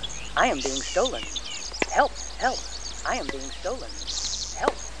 help, I am being stolen. Help, help, I am being stolen.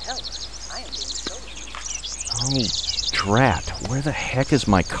 Help, help, I am being stolen. Oh, drat, where the heck is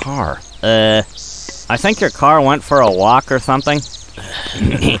my car? I think your car went for a walk or something.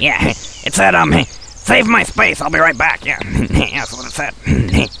 Yeah, it said, save my space, I'll be right back, yeah. That's what it said.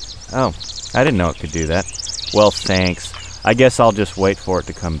 Oh, I didn't know it could do that. Well, thanks. I guess I'll just wait for it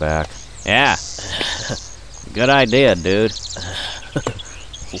to come back. Yeah. Good idea, dude.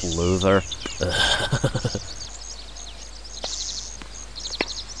 Loser.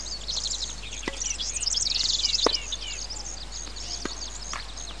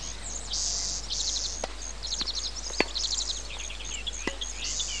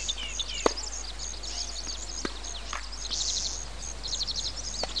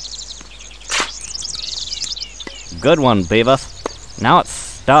 Good one, Beavis. Now it's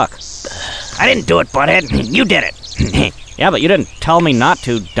stuck. I didn't do it, butthead. You did it. Yeah, but you didn't tell me not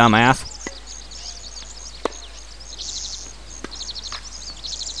to, dumbass.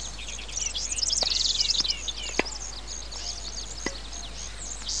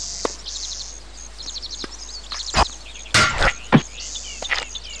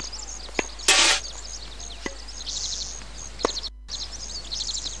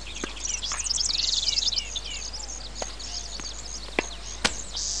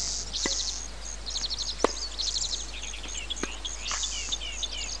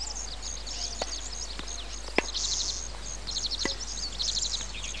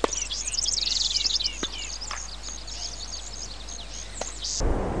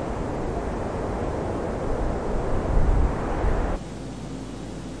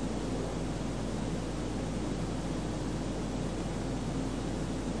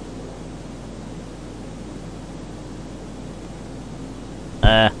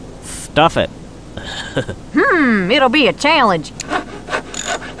 Stuff it. It'll be a challenge.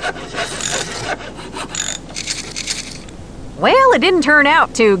 Well, it didn't turn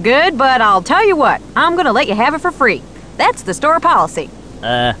out too good, but I'll tell you what, I'm gonna let you have it for free. That's the store policy.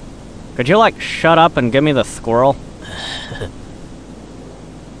 Could you, like, shut up and give me the squirrel?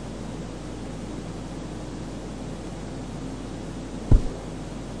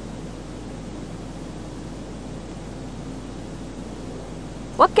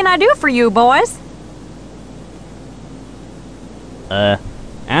 What can I do for you, boys?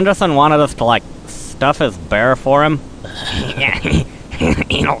 Anderson wanted us to, like, stuff his bear for him. Yeah,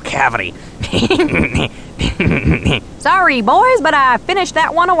 anal cavity. Sorry, boys, but I finished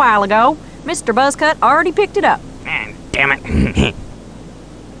that one a while ago. Mr. Buzzcut already picked it up. Damn it.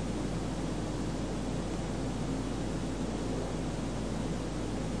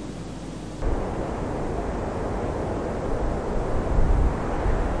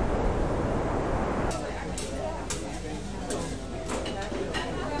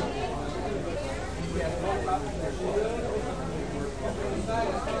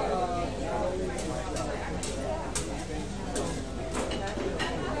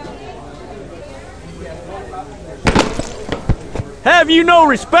 Have you no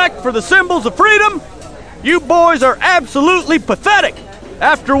respect for the symbols of freedom? You boys are absolutely pathetic.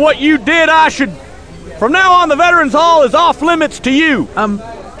 After what you did, From now on, the Veterans Hall is off limits to you.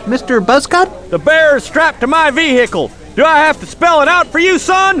 Mr. Buzzcut? The bear is strapped to my vehicle. Do I have to spell it out for you,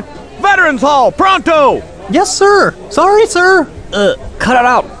 son? Veterans Hall, pronto! Yes, sir. Sorry, sir. Cut it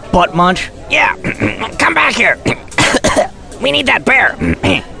out, butt munch. Yeah, come back here. We need that bear.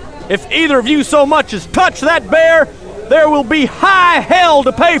 If either of you so much as touch that bear, there will be high hell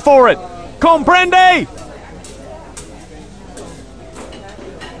to pay for it. Comprende?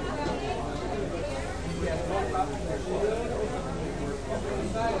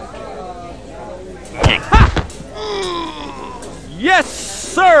 Yes,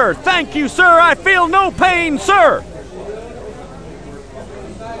 sir. Thank you, sir. I feel no pain, sir.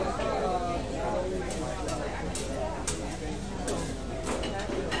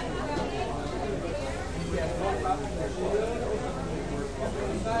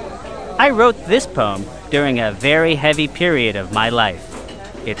 I wrote this poem during a very heavy period of my life.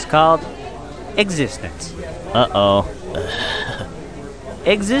 It's called Existence. Uh-oh.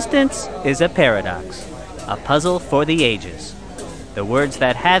 Existence is a paradox, a puzzle for the ages. The words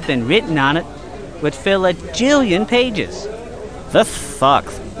that have been written on it would fill a jillion pages. This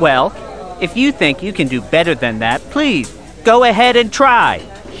sucks. Well, if you think you can do better than that, please, go ahead and try.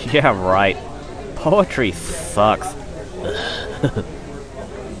 Yeah, right. Poetry sucks.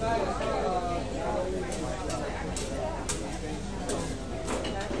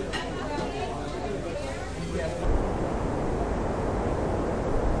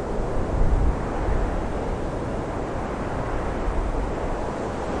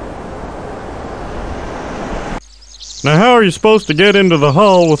 Now, how are you supposed to get into the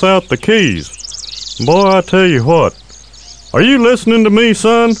hall without the keys? Boy, I tell you what. Are you listening to me,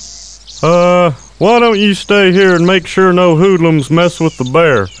 son? Why don't you stay here and make sure no hoodlums mess with the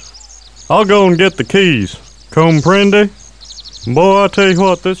bear? I'll go and get the keys. Comprende? Boy, I tell you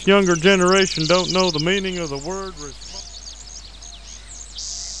what, this younger generation don't know the meaning of the word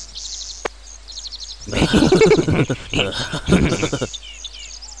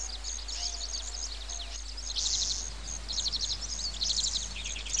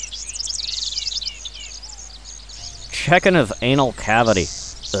Checking his anal cavity.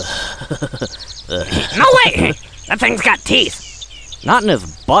 No way! That thing's got teeth. Not in his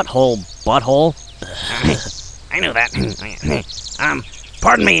butthole. I knew that.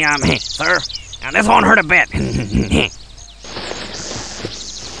 Pardon me, sir. This won't hurt a bit.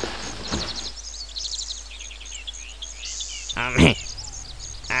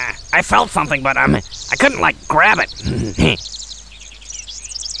 I felt something, but I couldn't grab it.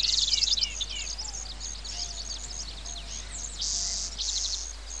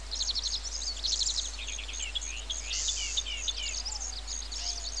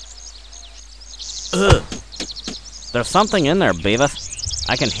 Ugh. There's something in there, Beavis.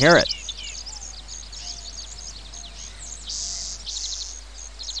 I can hear it.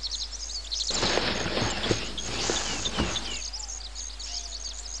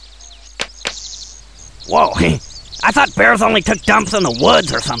 Whoa, I thought bears only took dumps in the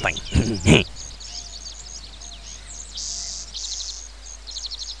woods or something.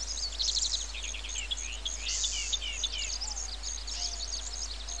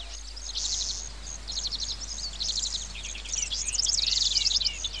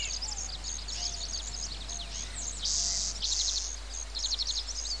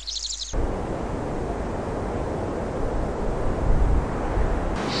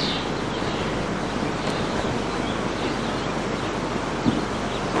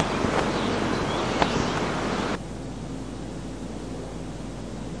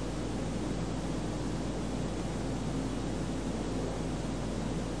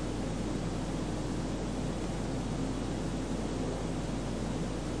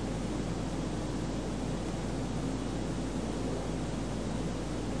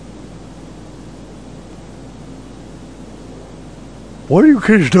 What are you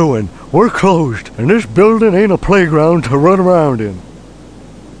kids doing? We're closed, and this building ain't a playground to run around in.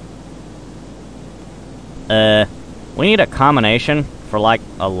 We need a combination for,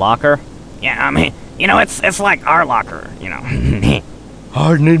 a locker. Yeah, it's like our locker,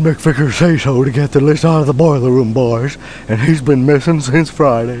 I'd need McVicker say so to get the list out of the boiler room, boys, and he's been missing since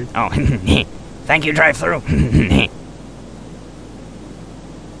Friday. Oh, thank you, drive-through.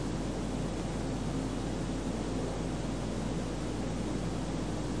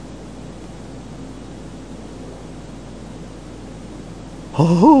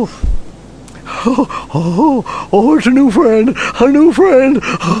 Oh, it's a new friend,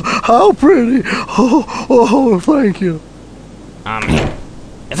 how pretty. Oh, thank you.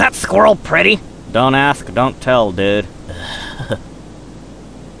 Is that squirrel pretty? Don't ask, don't tell, dude.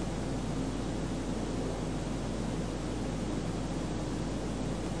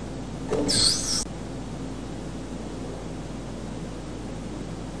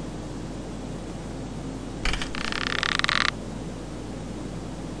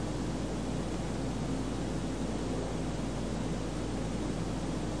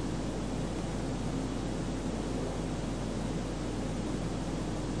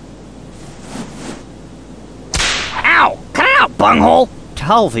 bunghole?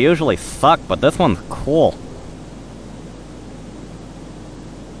 Towels usually suck, but this one's cool.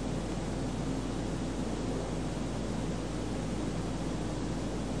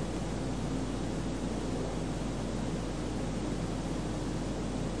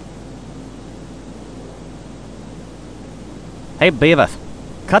 Hey, Beavis,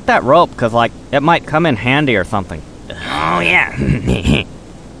 cut that rope, 'cause, like, it might come in handy or something. Oh, yeah.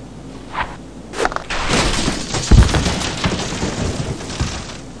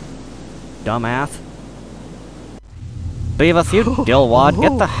 Dumbass. Beavis, you dillwad,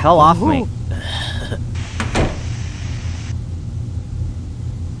 get the hell off me.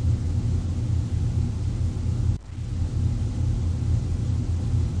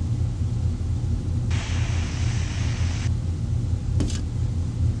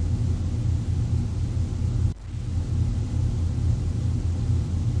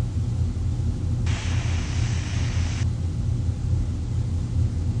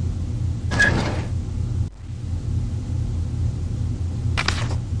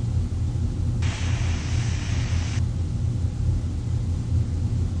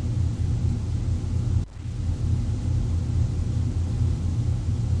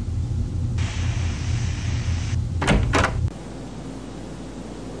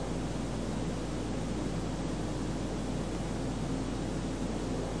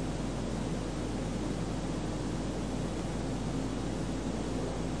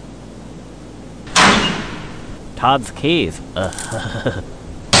 Todd's keys.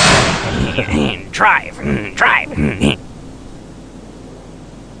 Drive.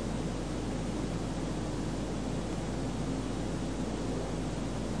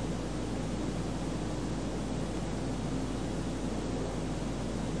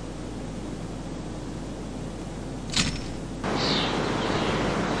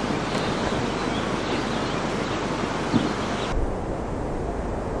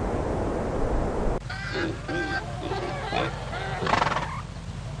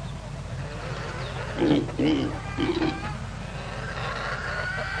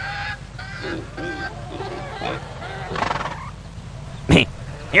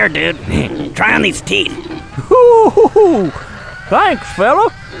 Here, dude. Try on these teeth. Thanks, fella.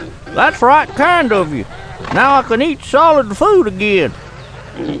 That's right kind of you. Now I can eat solid food again.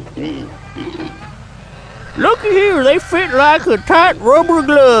 Looky here, they fit like a tight rubber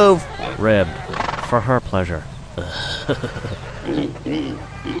glove. Ribbed. For her pleasure.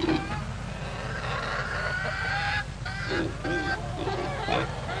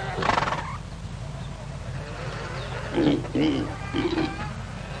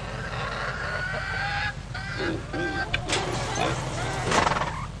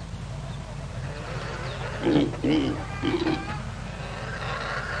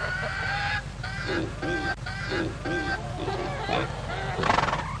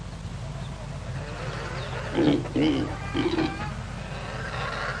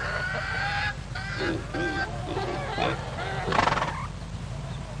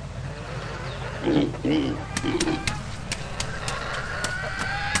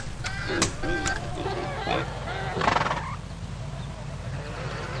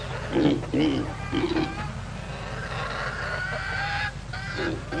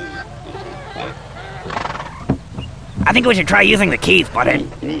 I think we should try using the keys, buddy.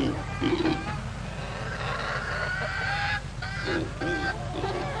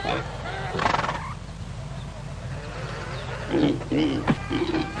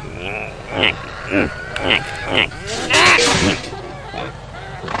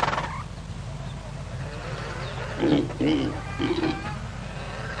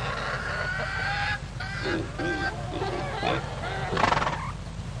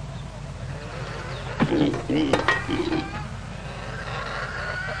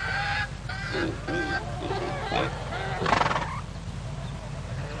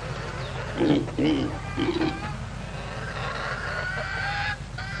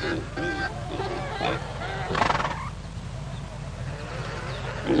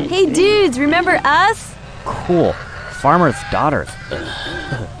 Hey dudes, remember us? Cool. Farmer's daughters.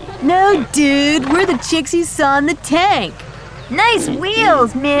 No, dude, we're the chicks you saw in the tank. Nice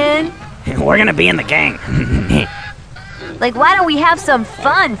wheels, man. We're gonna be in the gang. Like, why don't we have some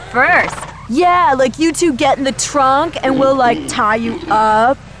fun first? Yeah, like you two get in the trunk and we'll, like, tie you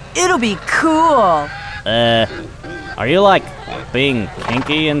up. It'll be cool. Are you, like, being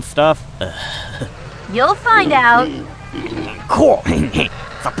kinky and stuff? You'll find out. Cool.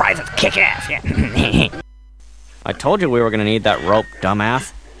 Surprises kick ass, yeah. I told you we were gonna need that rope,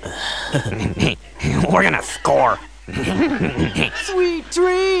 dumbass. We're gonna score. Sweet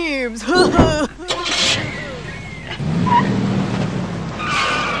dreams.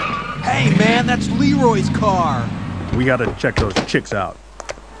 man, that's Leroy's car. We gotta check those chicks out.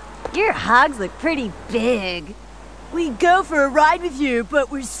 Your hogs look pretty big. We'd go for a ride with you,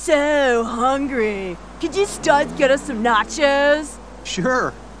 but we're so hungry. Could you studs get us some nachos?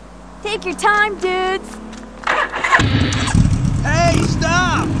 Sure. Take your time, dudes. Hey,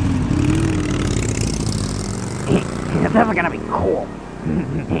 stop! It's never gonna be cool.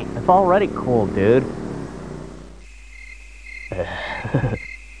 It's already cool, dude.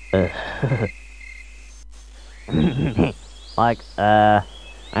 Like,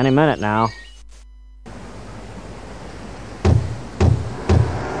 any minute now.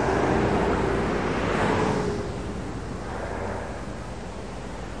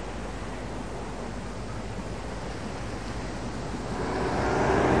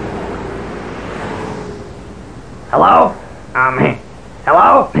 Hello?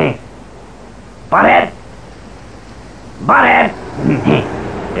 Hello? Butthead? Butthead?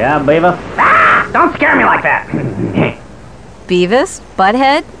 Yeah, Beavis? Ah! Don't scare me like that! Beavis?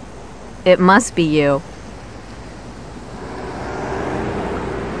 Butthead? It must be you.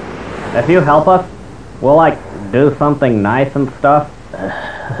 If you help us, we'll, like, do something nice and stuff.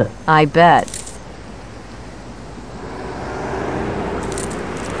 I bet.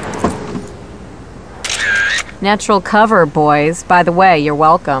 Natural cover, boys. By the way, you're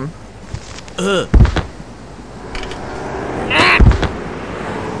welcome.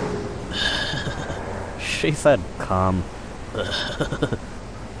 She said, come.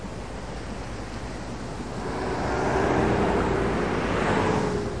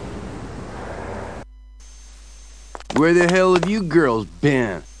 Where the hell have you girls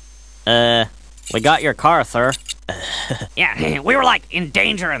been? We got your car, sir. Yeah, we were like in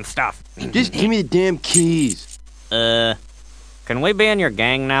danger and stuff. Just give me the damn keys. Can we be in your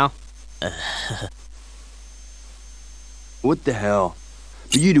gang now? What the hell?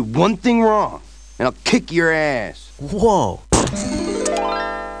 But you do one thing wrong, and I'll kick your ass. Whoa.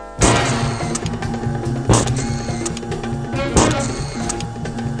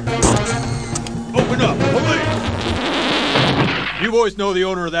 Open up, police! You boys know the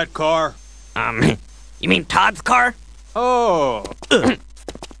owner of that car? You mean Todd's car? Oh.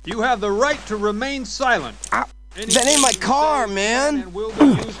 You have the right to remain silent. That ain't my car, man.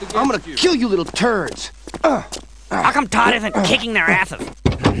 I'm gonna kill you little turds. How come Todd isn't kicking their asses?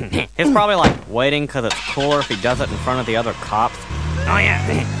 He's probably, like, waiting because it's cooler if he does it in front of the other cops. Oh yeah,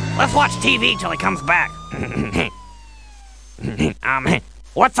 let's watch TV till he comes back.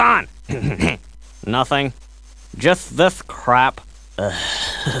 What's on? Nothing. Just this crap.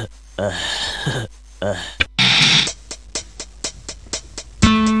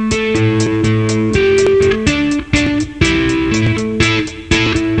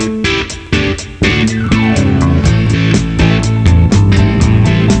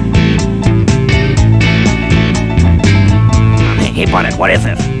 Hey, Butthead, what is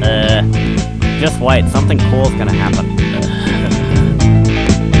this? Just wait. Something cool's gonna happen.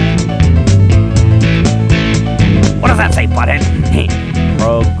 What does that say, Butthead?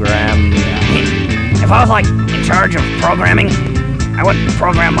 Program. If I was, like, in charge of programming, I would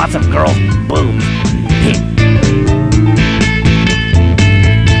program lots of girls' boobs.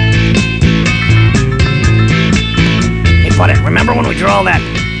 Hey, Butthead, remember when we drew all that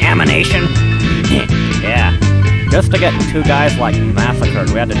animation? Yeah. Just to get two guys, like, massacred,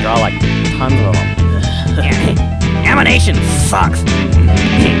 we had to draw, like, tons of them. Yeah, animation sucks.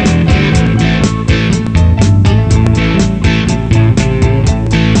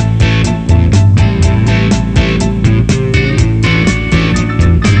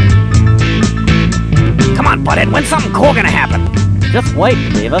 Come on, Butthead, when's something cool gonna happen? Just wait,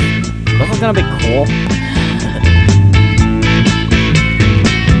 Beavis. This is gonna be cool.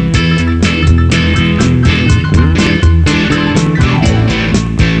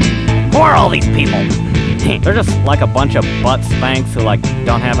 Who are all these people? They're just like a bunch of butt spanks who, like,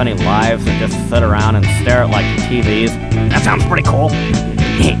 don't have any lives and just sit around and stare at, like, TVs. That sounds pretty cool.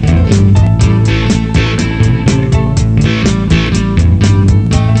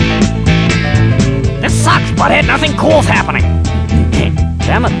 This sucks, Butthead. Nothing cool's happening.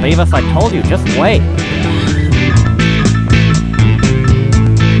 Damn it, Beavis, I told you, just wait.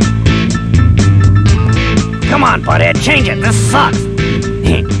 Come on, Butthead, change it. This sucks.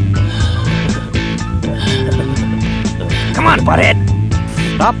 Come on, Butthead.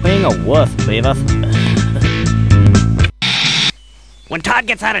 Stop being a wuss, Beavis. When Todd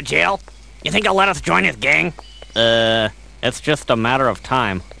gets out of jail, you think he'll let us join his gang? It's just a matter of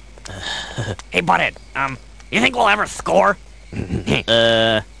time. Hey, Butthead, you think we'll ever score?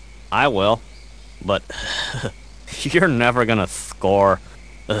 I will. But you're never gonna score.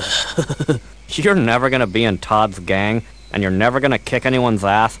 You're never gonna be in Todd's gang, and you're never gonna kick anyone's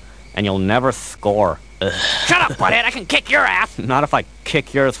ass, and you'll never score. Shut up, butthead. I can kick your ass. Not if I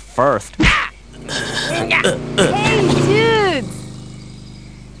kick yours first. Hey, dudes!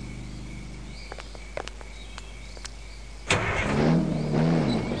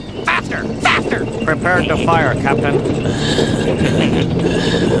 Faster! Faster! Prepared to fire, Captain.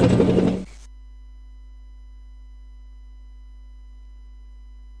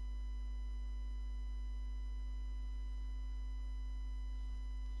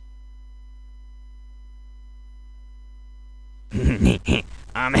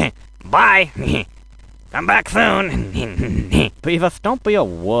 Bye. Come back soon. Beavis, don't be a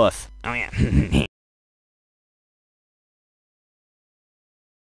wuss. Oh, yeah.